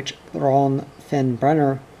situations which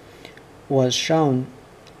Bronfenbrenner was shown.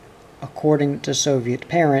 According to Soviet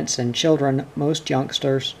parents and children, most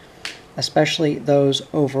youngsters, especially those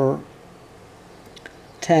over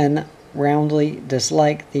 10, roundly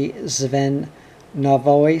dislike the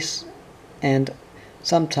Zvenovois and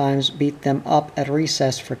sometimes beat them up at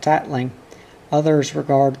recess for tattling. Others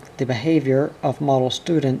regard the behavior of model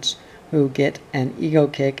students, who get an ego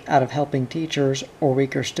kick out of helping teachers or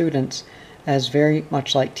weaker students, as very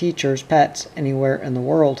much like teachers' pets anywhere in the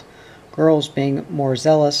world, girls being more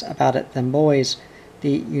zealous about it than boys.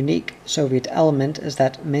 The unique Soviet element is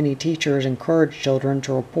that many teachers encourage children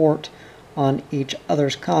to report on each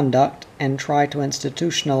other's conduct and try to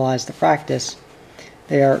institutionalize the practice.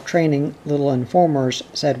 "They are training little informers,"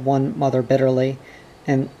 said one mother bitterly.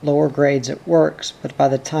 "In lower grades it works, but by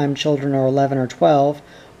the time children are 11 or 12,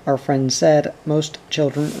 our friend said, most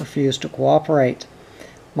children refuse to cooperate."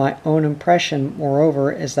 My own impression,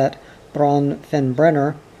 moreover, is that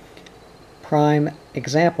Bronfenbrenner, prime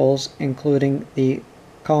examples, including the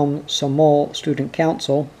Komsomol Student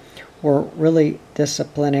Council, were really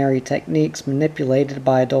disciplinary techniques manipulated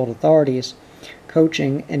by adult authorities,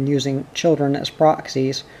 coaching and using children as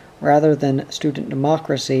proxies, rather than student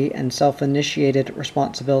democracy and self-initiated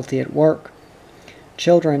responsibility at work.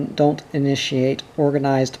 "Children don't initiate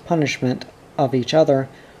organized punishment of each other,"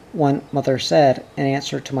 one mother said in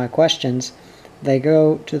answer to my questions. "They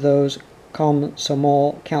go to those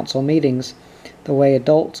Komsomol council meetings the way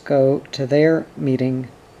adults go to their meeting.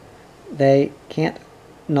 They can't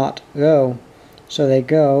not go, so they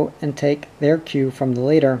go and take their cue from the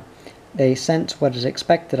leader. They sense what is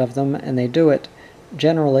expected of them and they do it.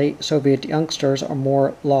 Generally, Soviet youngsters are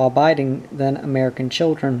more law-abiding than American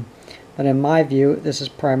children, but in my view this is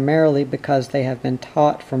primarily because they have been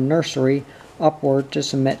taught from nursery upward to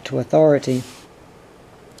submit to authority.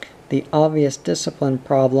 The obvious discipline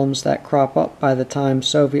problems that crop up by the time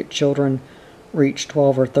Soviet children reach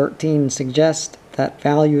 12 or 13 suggest that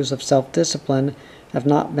values of self-discipline have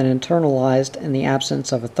not been internalized in the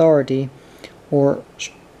absence of authority or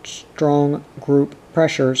strong group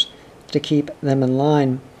pressures to keep them in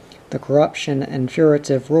line. The corruption and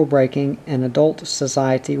furtive rule-breaking in adult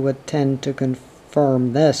society would tend to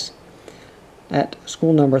confirm this. At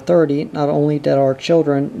school number 30, not only did our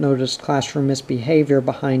children notice classroom misbehavior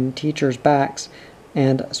behind teachers' backs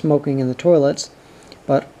and smoking in the toilets,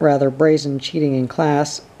 but rather brazen cheating in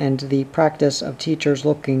class and the practice of teachers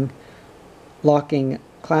locking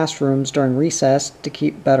classrooms during recess to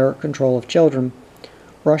keep better control of children.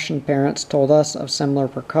 Russian parents told us of similar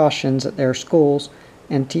precautions at their schools,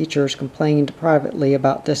 and teachers complained privately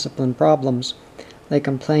about discipline problems. They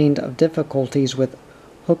complained of difficulties with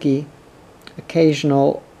hooky,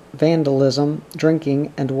 occasional vandalism,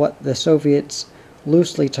 drinking, and what the Soviets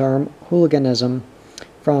loosely term hooliganism.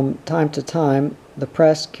 From time to time, the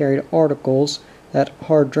press carried articles that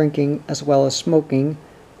hard drinking as well as smoking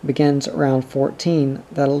begins around 14,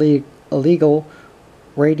 that illegal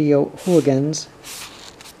radio hooligans,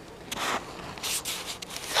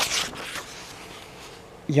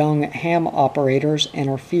 young ham operators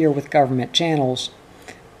interfere with government channels,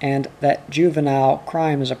 and that juvenile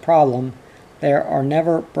crime is a problem. There are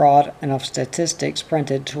never broad enough statistics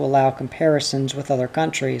printed to allow comparisons with other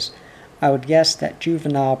countries. I would guess that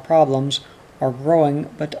juvenile problems are growing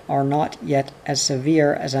but are not yet as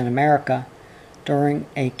severe as in America. During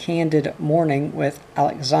a candid morning with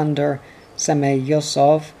Alexander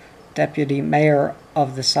Semyosov, deputy mayor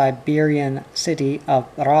of the Siberian city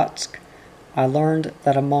of Bratsk, I learned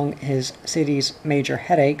that among his city's major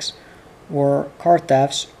headaches were car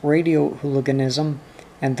thefts, radio hooliganism,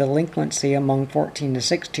 and delinquency among 14 to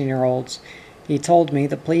 16-year-olds. He told me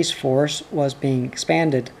the police force was being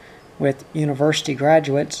expanded with university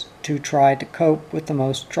graduates to try to cope with the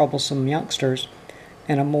most troublesome youngsters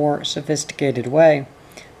in a more sophisticated way.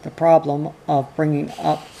 The problem of bringing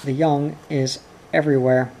up the young is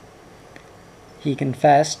everywhere, he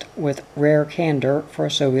confessed with rare candor for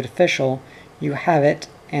a Soviet official. You have it,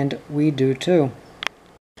 and we do too.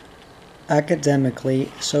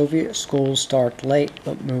 Academically, Soviet schools start late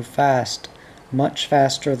but move fast, much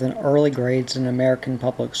faster than early grades in American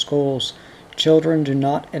public schools. Children do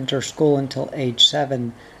not enter school until age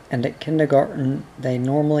 7, and at kindergarten they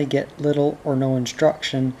normally get little or no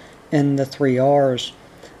instruction in the 3 R's.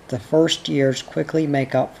 The first years quickly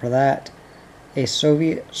make up for that. A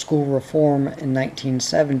Soviet school reform in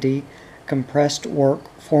 1970 compressed work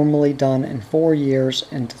formerly done in 4 years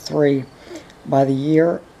into 3. By the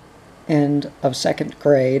year end of 2nd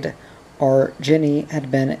grade, our Jenny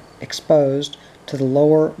had been exposed to the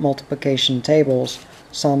lower multiplication tables,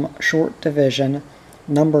 some short division,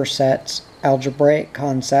 number sets, algebraic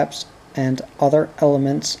concepts, and other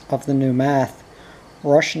elements of the new math.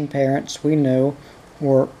 Russian parents, we knew,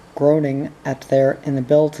 were groaning at their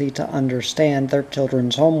inability to understand their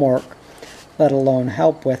children's homework, let alone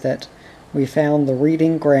help with it. We found the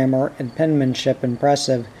reading, grammar, and penmanship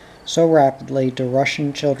impressive. So rapidly do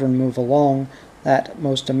Russian children move along that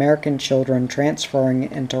most American children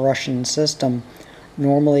transferring into Russian system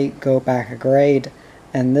normally go back a grade,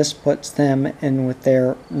 and this puts them in with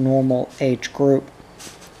their normal age group.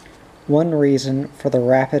 One reason for the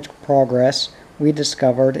rapid progress we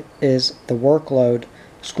discovered is the workload.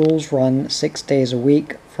 Schools run 6 days a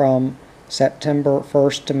week from September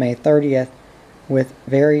 1st to May 30th, with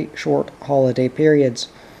very short holiday periods.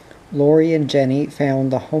 Lori and Jenny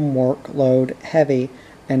found the homework load heavy,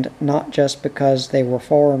 and not just because they were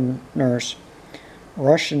foreigners.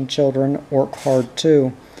 Russian children work hard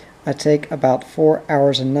too. I take about 4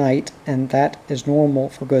 hours a night, and that is normal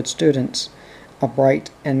for good students, a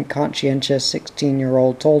bright and conscientious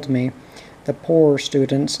 16-year-old told me. The poorer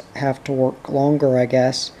students have to work longer, I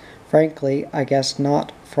guess. Frankly, I guess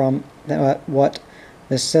not from what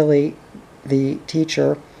Vasily, the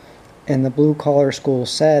teacher in the blue-collar school,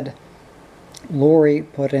 said. Lori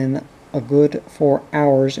put in a good 4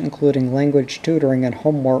 hours, including language tutoring and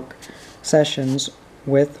homework sessions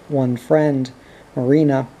with one friend,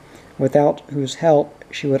 Marina, without whose help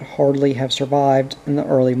she would hardly have survived in the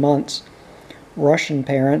early months. Russian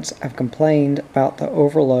parents have complained about the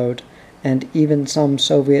overload, and even some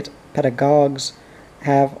Soviet pedagogues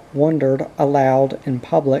have wondered aloud in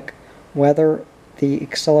public whether the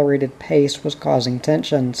accelerated pace was causing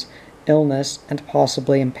tensions, illness, and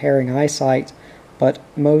possibly impairing eyesight, but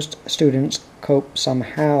most students cope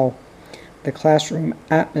somehow. The classroom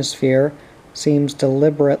atmosphere seems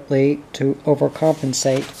deliberately to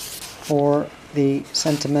overcompensate for the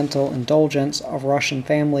sentimental indulgence of Russian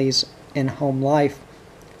families in home life.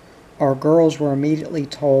 Our girls were immediately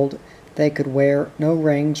told they could wear no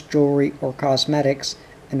rings, jewelry, or cosmetics,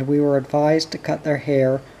 and we were advised to cut their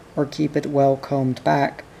hair or keep it well combed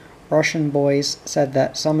back. Russian boys said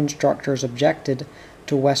that some instructors objected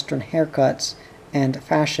to Western haircuts and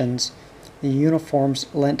fashions. The uniforms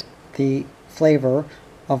lent the flavor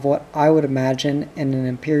of what I would imagine in an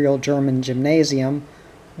Imperial German gymnasium,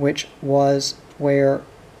 which was where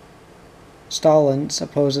Stalin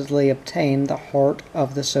supposedly obtained the heart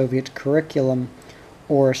of the Soviet curriculum.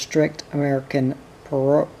 or a strict American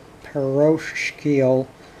parochial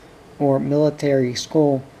or military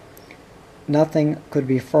school. Nothing could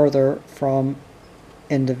be further from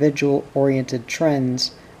individual-oriented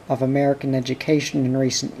trends of American education in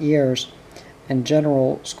recent years, and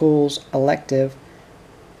general schools electives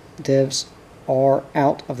are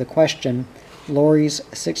out of the question. Lori's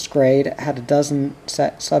 6th grade had a dozen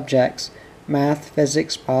set subjects: math,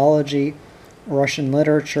 physics, biology, Russian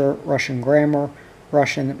literature, Russian grammar,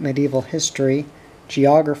 Russian medieval history,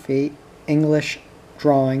 geography, English,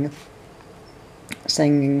 drawing,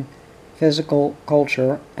 singing, physical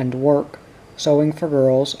culture, and work, sewing for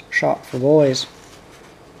girls, shop for boys.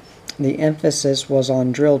 The emphasis was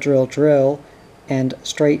on drill, drill, drill, and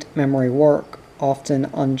straight memory work, often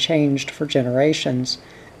unchanged for generations.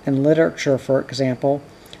 In literature, for example,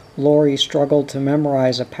 Lori struggled to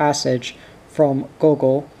memorize a passage from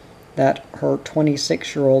Gogol that her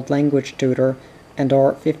 26-year-old language tutor and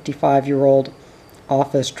our 55-year-old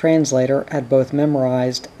office translator had both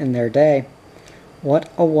memorized in their day.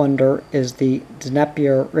 What a wonder is the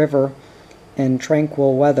Dnieper River in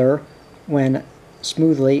tranquil weather, when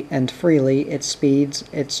smoothly and freely it speeds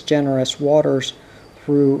its generous waters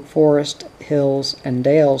through forest, hills, and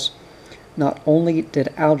dales. Not only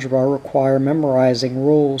did algebra require memorizing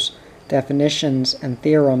rules, definitions, and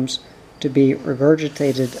theorems to be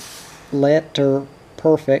regurgitated letter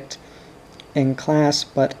perfect in class,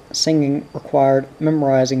 but singing required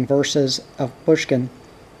memorizing verses of Pushkin.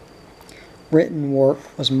 Written work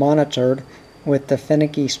was monitored with the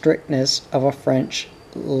finicky strictness of a French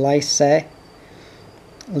lycée.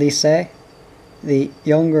 The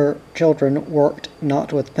younger children worked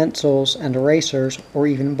not with pencils and erasers or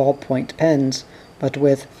even ballpoint pens, but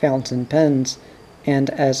with fountain pens, and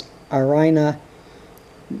as Irina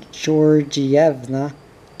Georgievna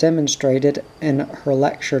demonstrated in her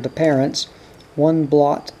lecture to parents, one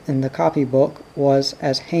blot in the copybook was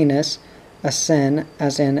as heinous a sin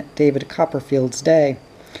as in David Copperfield's day.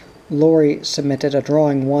 Lori submitted a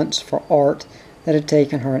drawing once for art that had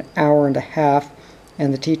taken her an hour and a half,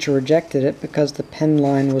 and the teacher rejected it because the pen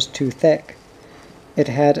line was too thick. It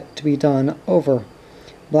had to be done over.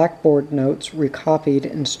 Blackboard notes recopied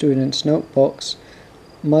in students' notebooks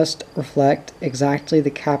must reflect exactly the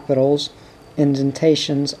capitals,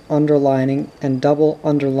 indentations, underlining, and double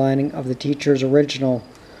underlining of the teacher's original,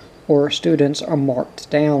 or students are marked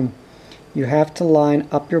down. You have to line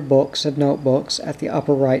up your books and notebooks at the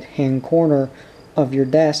upper right-hand corner of your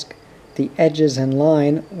desk, the edges in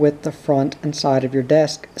line with the front and side of your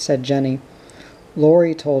desk, said Jenny.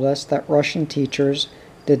 Lori told us that Russian teachers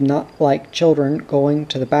did not like children going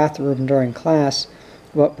to the bathroom during class,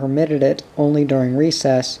 but permitted it only during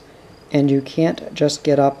recess, and you can't just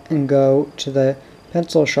get up and go to the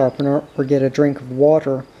pencil sharpener or get a drink of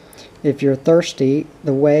water if you're thirsty,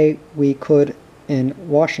 the way we could in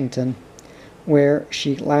Washington, where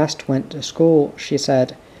she last went to school. She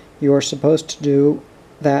said, "You are supposed to do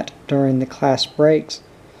that during the class breaks."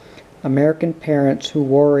 American parents who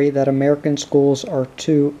worry that American schools are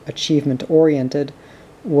too achievement-oriented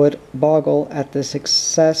would boggle at the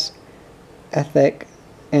success ethic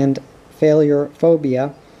and failure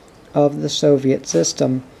phobia of the Soviet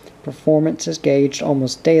system. Performance is gauged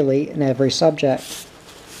almost daily in every subject.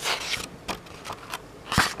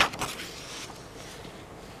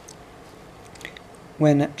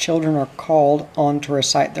 When children are called on to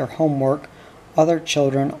recite their homework, other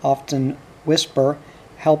children often whisper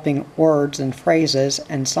helping words and phrases,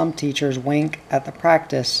 and some teachers wink at the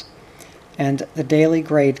practice, and the daily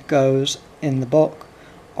grade goes in the book.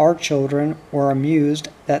 Our children were amused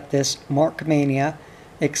that this mark mania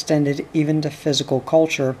extended even to physical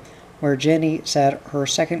culture, where Jenny said her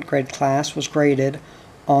 2nd grade class was graded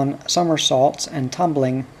on somersaults and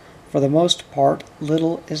tumbling. For the most part,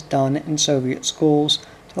 little is done in Soviet schools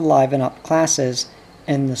to liven up classes.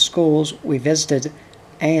 In the schools we visited,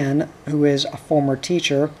 Anne, who is a former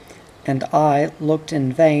teacher, and I looked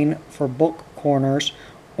in vain for book corners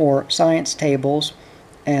or science tables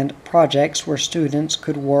and projects where students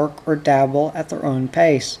could work or dabble at their own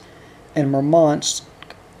pace. In Murmansk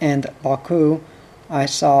and Baku, I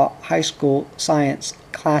saw high school science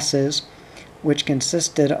classes which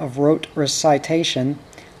consisted of rote recitation,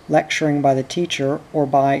 lecturing by the teacher or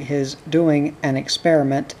by his doing an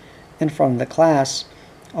experiment in front of the class.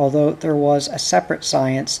 Although there was a separate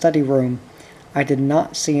science study room, I did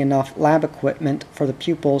not see enough lab equipment for the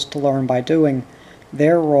pupils to learn by doing.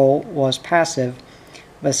 Their role was passive.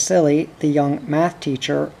 Vasily, the young math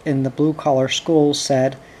teacher in the blue-collar schools,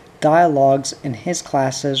 said dialogues in his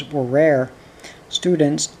classes were rare.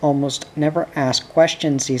 Students almost never asked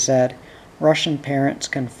questions, he said. Russian parents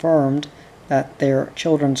confirmed that their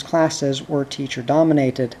children's classes were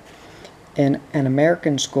teacher-dominated. In an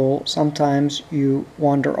American school, sometimes you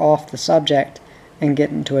wander off the subject and get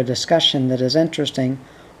into a discussion that is interesting,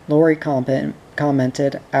 Lori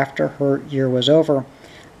commented after her year was over,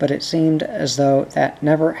 but it seemed as though that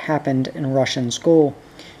never happened in Russian school.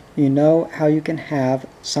 You know how you can have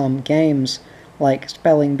some games, like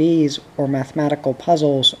spelling bees or mathematical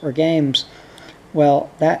puzzles or games.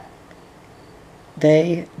 Well,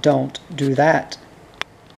 they don't do that.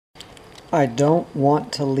 I don't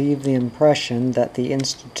want to leave the impression that the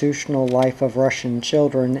institutional life of Russian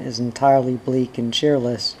children is entirely bleak and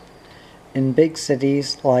cheerless. In big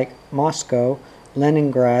cities like Moscow,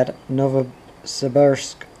 Leningrad,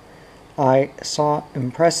 Novosibirsk, I saw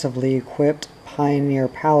impressively equipped pioneer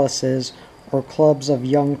palaces or clubs of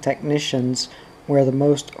young technicians where the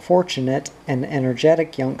most fortunate and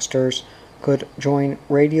energetic youngsters could join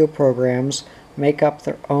radio programs, make up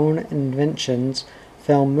their own inventions,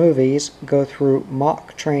 film movies, go through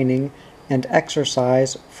mock training, and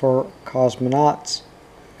exercise for cosmonauts,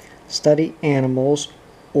 study animals,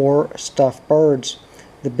 or stuff birds.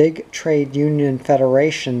 The big trade union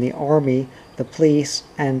federation, the army, the police,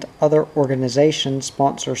 and other organizations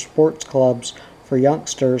sponsor sports clubs for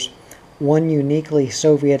youngsters. One uniquely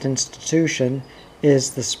Soviet institution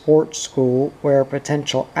is the sports school, where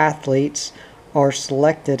potential athletes are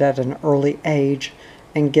selected at an early age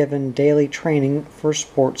and given daily training for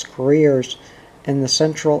sports careers. In the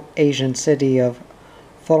Central Asian city of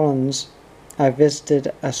Frunze, I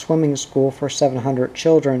visited a swimming school for 700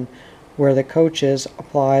 children, where the coaches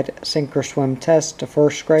applied sink-or-swim tests to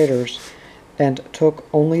first graders and took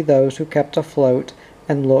only those who kept afloat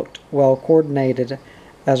and looked well coordinated.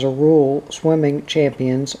 As a rule, swimming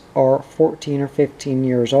champions are 14 or 15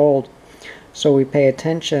 years old, so we pay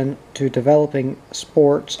attention to developing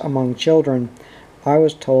sports among children, I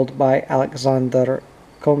was told by Alexander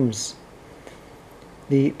Combs,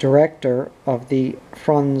 the director of the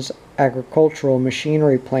Frunze agricultural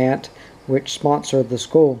machinery plant which sponsored the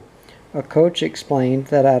school. A coach explained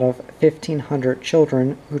that out of 1,500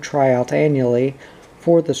 children who try out annually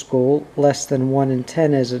for the school, less than 1 in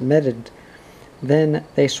 10 is admitted. Then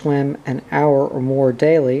they swim an hour or more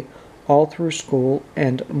daily, all through school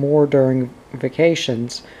and more during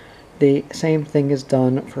vacations. The same thing is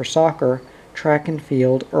done for soccer, track and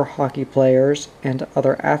field, or hockey players and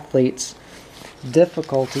other athletes. The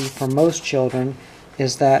difficulty for most children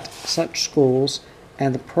is that such schools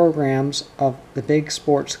and the programs of the big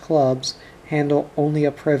sports clubs handle only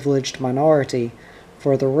a privileged minority.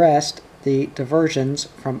 For the rest, the diversions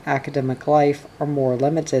from academic life are more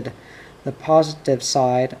limited. The positive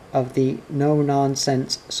side of the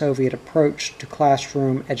no-nonsense Soviet approach to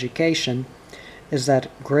classroom education is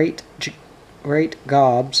that great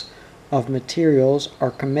gobs of materials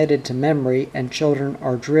are committed to memory, and children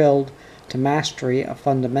are drilled to mastery of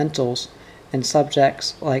fundamentals in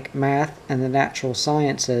subjects like math and the natural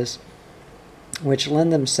sciences, which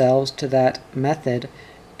lend themselves to that method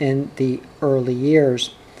in the early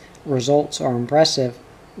years. Results are impressive.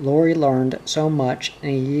 Lori learned so much in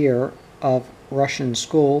a year of Russian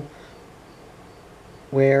school,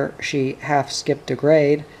 where she half skipped a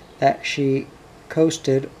grade, that she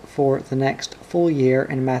coasted for the next full year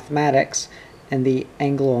in mathematics in the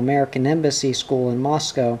Anglo-American Embassy School in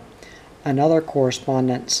Moscow. Another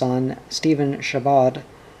correspondent's son, Stephen Shabad,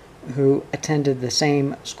 who attended the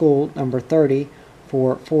same school, number 30,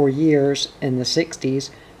 for 4 years in the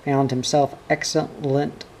 60s, found himself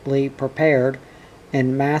excellently prepared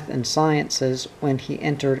in math and sciences when he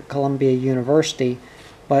entered Columbia University,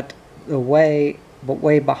 but way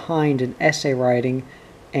behind in essay writing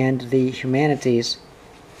and the humanities.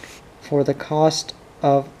 For the cost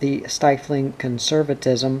of the stifling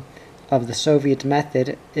conservatism of the Soviet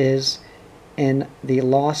method is in the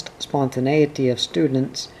lost spontaneity of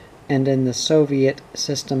students and in the Soviet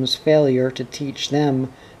system's failure to teach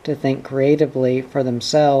them to think creatively for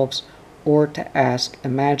themselves or to ask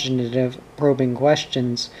imaginative, probing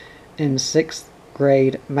questions. In 6th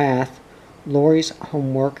grade math, Lori's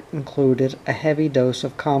homework included a heavy dose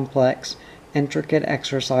of complex, intricate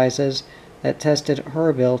exercises that tested her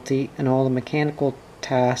ability in all the mechanical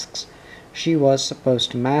tasks she was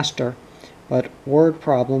supposed to master, but word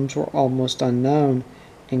problems were almost unknown.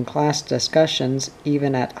 In class discussions,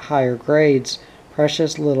 even at higher grades,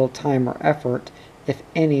 precious little time or effort, if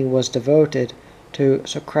any, was devoted to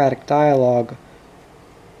Socratic dialogue.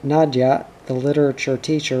 Nadia, the literature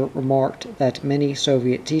teacher, remarked that many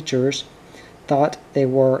Soviet teachers thought they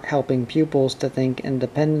were helping pupils to think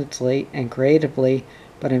independently and creatively,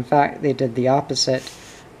 but in fact they did the opposite.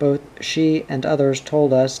 Both she and others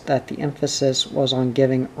told us that the emphasis was on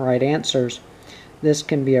giving right answers. This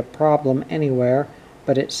can be a problem anywhere,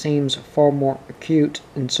 but it seems far more acute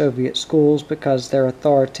in Soviet schools because their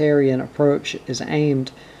authoritarian approach is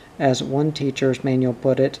aimed, as one teacher's manual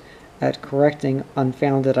put it, at correcting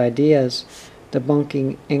unfounded ideas,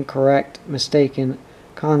 debunking incorrect, mistaken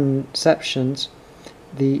conceptions.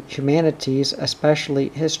 The humanities, especially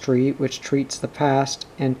history, which treats the past,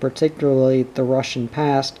 and particularly the Russian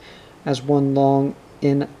past, as one long,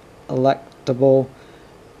 ineluctable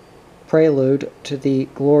prelude to the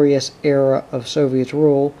glorious era of Soviet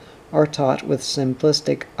rule, are taught with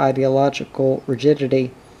simplistic ideological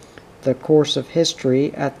rigidity. The course of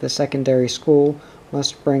history at the secondary school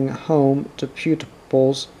must bring home to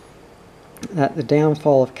pupils that the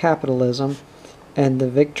downfall of capitalism and the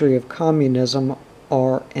victory of communism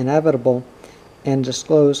are inevitable, and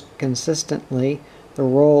disclose consistently the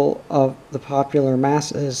role of the popular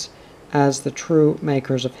masses as the true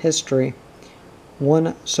makers of history.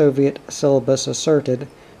 One Soviet syllabus asserted,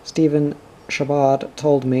 Stephen Shabbat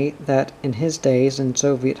told me that in his days in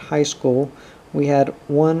Soviet high school we had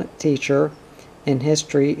one teacher in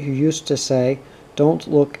history who used to say, "Don't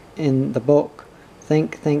look in the book,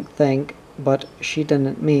 think, think, think," but she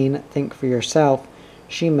didn't mean think for yourself.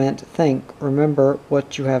 She meant think, remember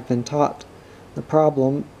what you have been taught. The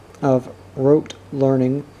problem of rote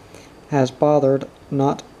learning has bothered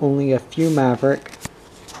not only a few maverick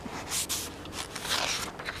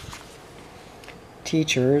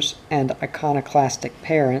teachers and iconoclastic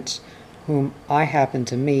parents whom I happen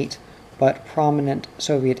to meet, but prominent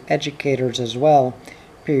Soviet educators as well.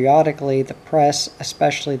 Periodically, the press,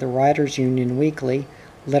 especially the Writers' Union Weekly,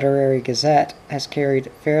 Literary Gazette, has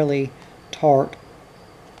carried fairly tart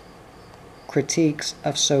critiques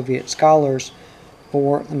of Soviet scholars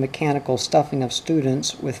for the mechanical stuffing of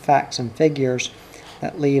students with facts and figures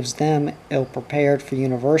that leaves them ill-prepared for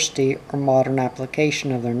university or modern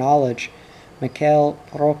application of their knowledge. Mikhail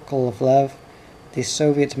Prokofiev, the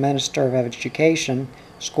Soviet Minister of Education,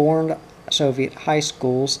 scorned Soviet high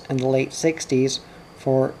schools in the late 60s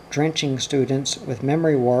for drenching students with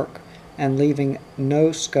memory work and leaving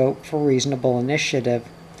no scope for reasonable initiative.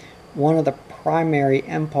 One of the primary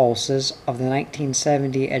impulses of the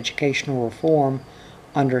 1970 educational reform,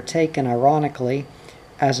 undertaken ironically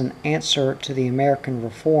as an answer to the American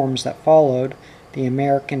reforms that followed the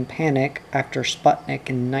American panic after Sputnik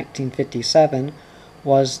in 1957,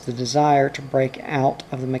 was the desire to break out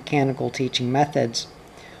of the mechanical teaching methods.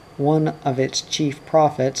 One of its chief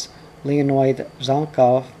prophets, Leonid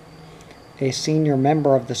Zankov, a senior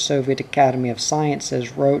member of the Soviet Academy of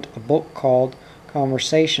Sciences, wrote a book called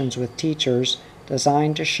Conversations with Teachers,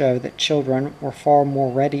 designed to show that children were far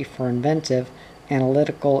more ready for inventive,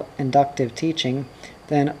 analytical, inductive teaching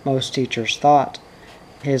than most teachers thought.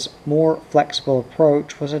 His more flexible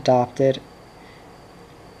approach was adopted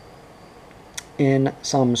in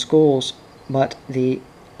some schools, but the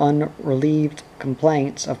unrelieved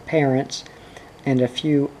complaints of parents and a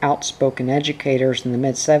few outspoken educators in the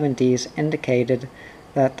mid-70s indicated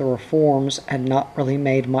that the reforms had not really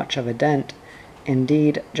made much of a dent.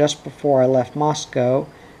 Indeed, just before I left Moscow,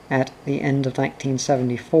 at the end of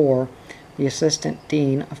 1974, the assistant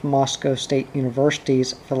dean of Moscow State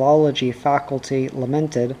University's philology faculty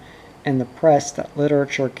lamented in the press that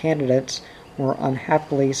literature candidates were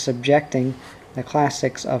unhappily subjecting the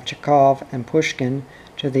classics of Chekhov and Pushkin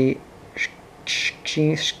to the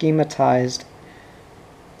schematized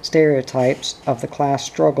stereotypes of the class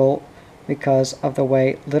struggle because of the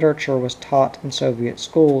way literature was taught in Soviet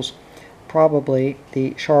schools. Probably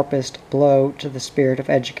the sharpest blow to the spirit of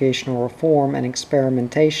educational reform and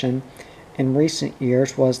experimentation in recent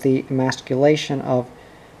years was the emasculation of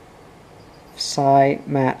Psy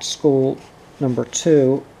Mat School No.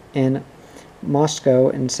 2 in Moscow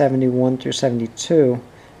in 71 through 72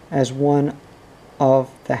 as one of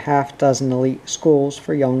the half-dozen elite schools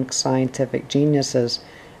for young scientific geniuses.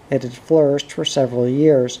 It had flourished for several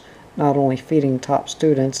years, not only feeding top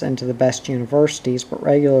students into the best universities, but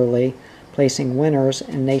regularly placing winners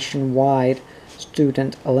in nationwide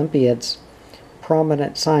student Olympiads.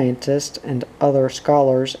 Prominent scientists and other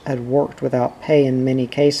scholars had worked without pay in many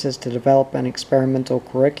cases to develop an experimental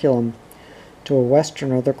curriculum. To a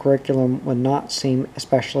Westerner, the curriculum would not seem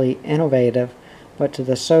especially innovative, but to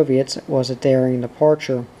the Soviets it was a daring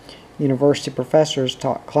departure. University professors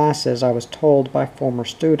taught classes, I was told by former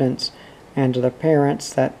students, and to their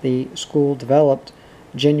parents that the school developed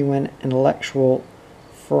genuine intellectual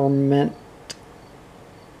ferment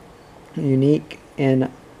unique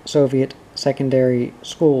in Soviet secondary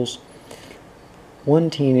schools. One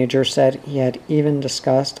teenager said he had even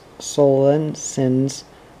discussed Solzhenitsyn's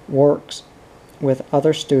works with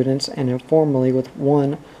other students and informally with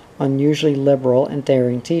one unusually liberal and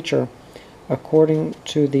daring teacher. According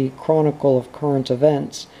to the Chronicle of Current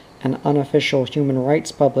Events, an unofficial human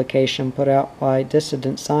rights publication put out by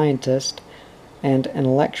dissident scientists and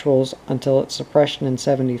intellectuals until its suppression in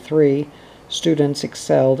 1973, students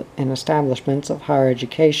excelled in establishments of higher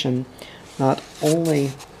education, not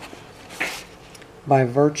only by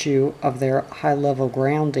virtue of their high-level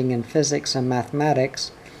grounding in physics and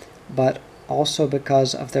mathematics, but also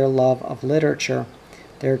because of their love of literature,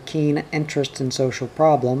 their keen interest in social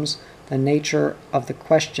problems, the nature of the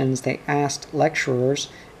questions they asked lecturers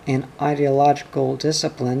in ideological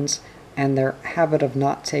disciplines, and their habit of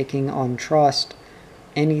not taking on trust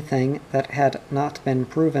anything that had not been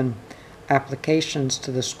proven. Applications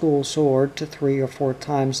to the school soared to 3 or 4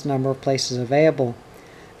 times the number of places available.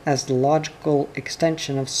 As the logical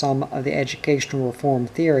extension of some of the educational reform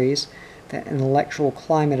theories, the intellectual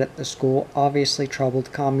climate at the school obviously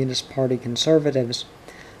troubled Communist Party conservatives.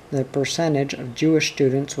 The percentage of Jewish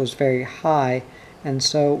students was very high, and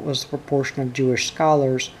so was the proportion of Jewish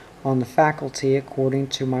scholars on the faculty, according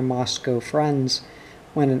to my Moscow friends.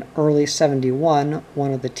 When in early 1971,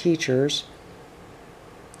 one of the teachers,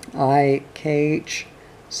 I.K.H.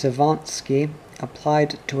 Sivansky,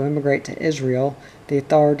 applied to immigrate to Israel, the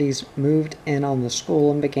authorities moved in on the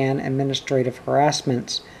school and began administrative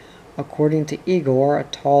harassments. According to Igor, a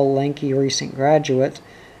tall, lanky recent graduate,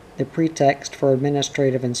 the pretext for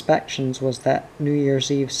administrative inspections was that New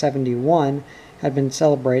Year's Eve 1971 had been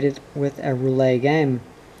celebrated with a roulette game.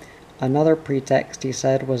 Another pretext, he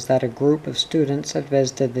said, was that a group of students had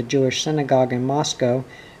visited the Jewish synagogue in Moscow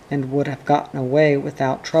and would have gotten away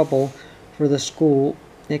without trouble for the school,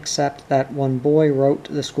 except that one boy wrote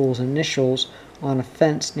the school's initials on a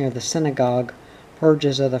fence near the synagogue.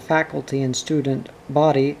 Purges of the faculty and student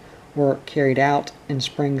body were carried out in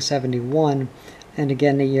spring 1971 and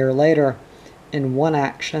again a year later. In one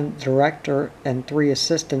action, the director and 3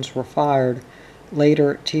 assistants were fired.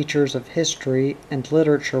 Later, teachers of history and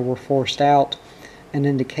literature were forced out, an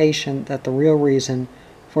indication that the real reason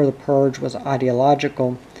for the purge was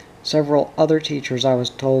ideological. Several other teachers, I was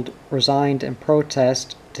told, resigned in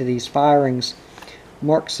protest to these firings.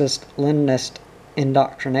 Marxist-Leninist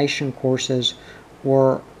indoctrination courses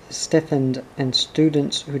were stiffened, and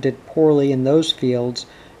students who did poorly in those fields,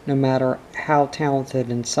 no matter how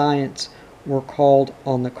talented in science, were called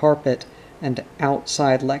on the carpet, and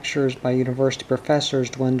outside lectures by university professors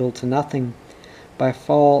dwindled to nothing. By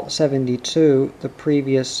fall 1972, the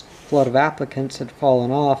previous flood of applicants had fallen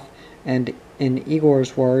off, and in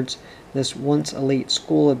Igor's words, this once elite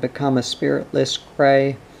school had become a spiritless,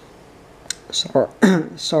 gray,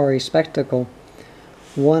 sorry spectacle.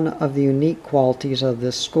 One of the unique qualities of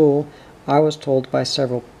this school, I was told by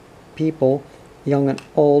several people, young and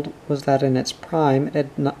old, was that in its prime it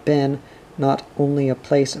had not been not only a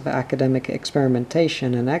place of academic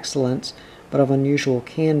experimentation and excellence, but of unusual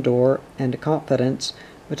candor and confidence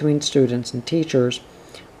between students and teachers.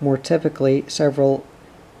 More typically, several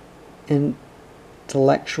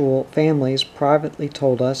intellectual families privately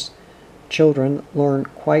told us children learn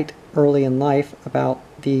quite early in life about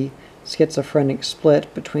the schizophrenic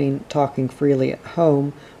split between talking freely at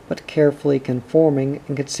home but carefully conforming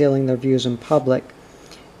and concealing their views in public.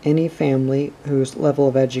 Any family whose level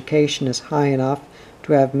of education is high enough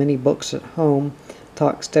to have many books at home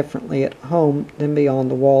talks differently at home than beyond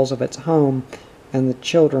the walls of its home, and the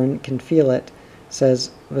children can feel it, says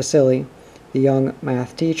Vasily, the young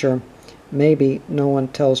math teacher. Maybe no one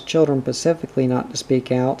tells children specifically not to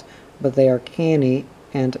speak out, but they are canny,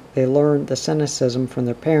 and they learn the cynicism from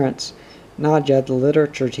their parents. Nadja, the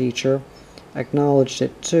literature teacher, acknowledged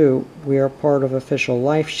it too. We are part of official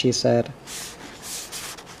life, she said.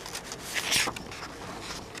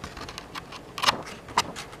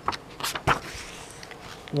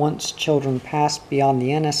 Once children pass beyond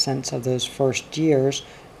the innocence of those first years,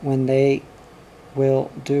 when they will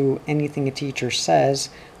do anything a teacher says,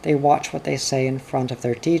 they watch what they say in front of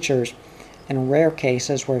their teachers. In rare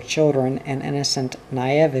cases where children in innocent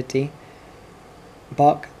naivety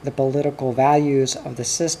buck the political values of the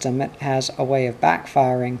system, it has a way of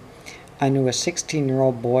backfiring. I knew a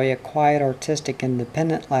 16-year-old boy, a quiet, artistic,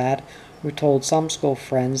 independent lad, who told some school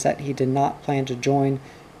friends that he did not plan to join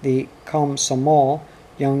the Komsomol,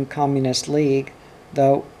 Young Communist League,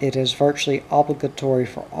 though it is virtually obligatory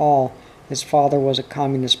for all. His father was a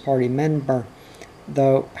Communist Party member.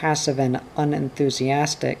 Though passive and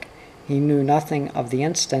unenthusiastic, he knew nothing of the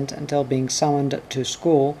incident until being summoned to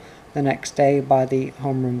school the next day by the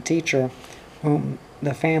homeroom teacher, whom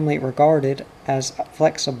the family regarded as a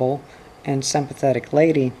flexible and sympathetic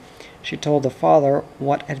lady. She told the father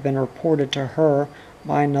what had been reported to her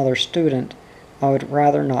by another student. "I would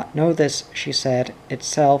rather not know this," she said,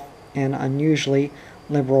 itself an unusually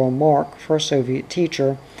liberal remark for a Soviet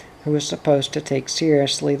teacher who was supposed to take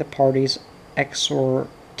seriously the party's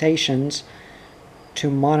exhortations to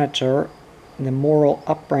monitor the moral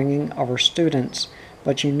upbringing of her students.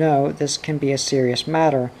 "But you know, this can be a serious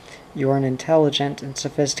matter. You are an intelligent and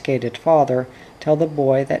sophisticated father. Tell the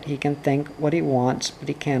boy that he can think what he wants, but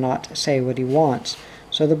he cannot say what he wants."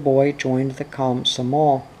 So the boy joined the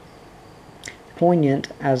Komsomol. Poignant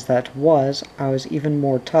as that was, I was even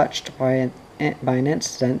more touched by an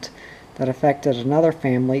incident that affected another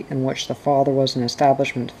family in which the father was an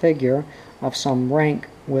establishment figure of some rank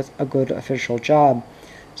with a good official job.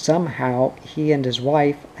 Somehow he and his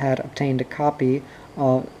wife had obtained a copy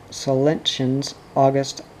of Solzhenitsyn's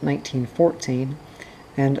August 1914,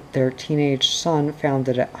 and their teenage son found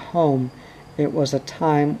it at home. It was a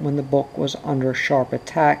time when the book was under sharp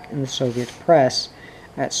attack in the Soviet press.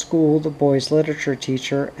 At school, the boy's literature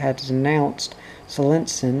teacher had denounced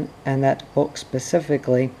Solzhenitsyn and that book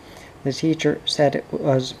specifically. The teacher said it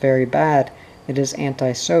was very bad. "It is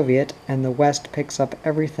anti-Soviet, and the West picks up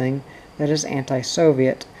everything that is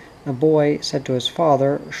anti-Soviet." The boy said to his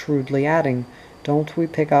father, shrewdly adding, "Don't we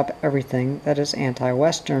pick up everything that is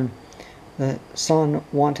anti-Western?" The son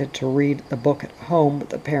wanted to read the book at home, but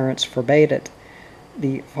the parents forbade it.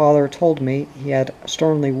 The father told me he had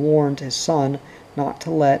sternly warned his son not to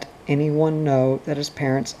let anyone know that his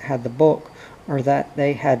parents had the book, or that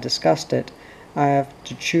they had discussed it. "I have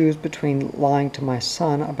to choose between lying to my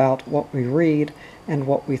son about what we read and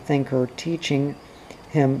what we think are teaching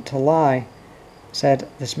him to lie," said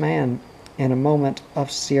this man, in a moment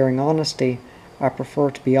of searing honesty. "I prefer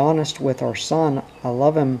to be honest with our son. I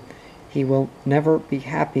love him. He will never be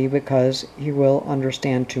happy because he will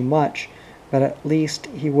understand too much, but at least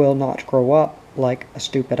he will not grow up like a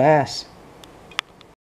stupid ass."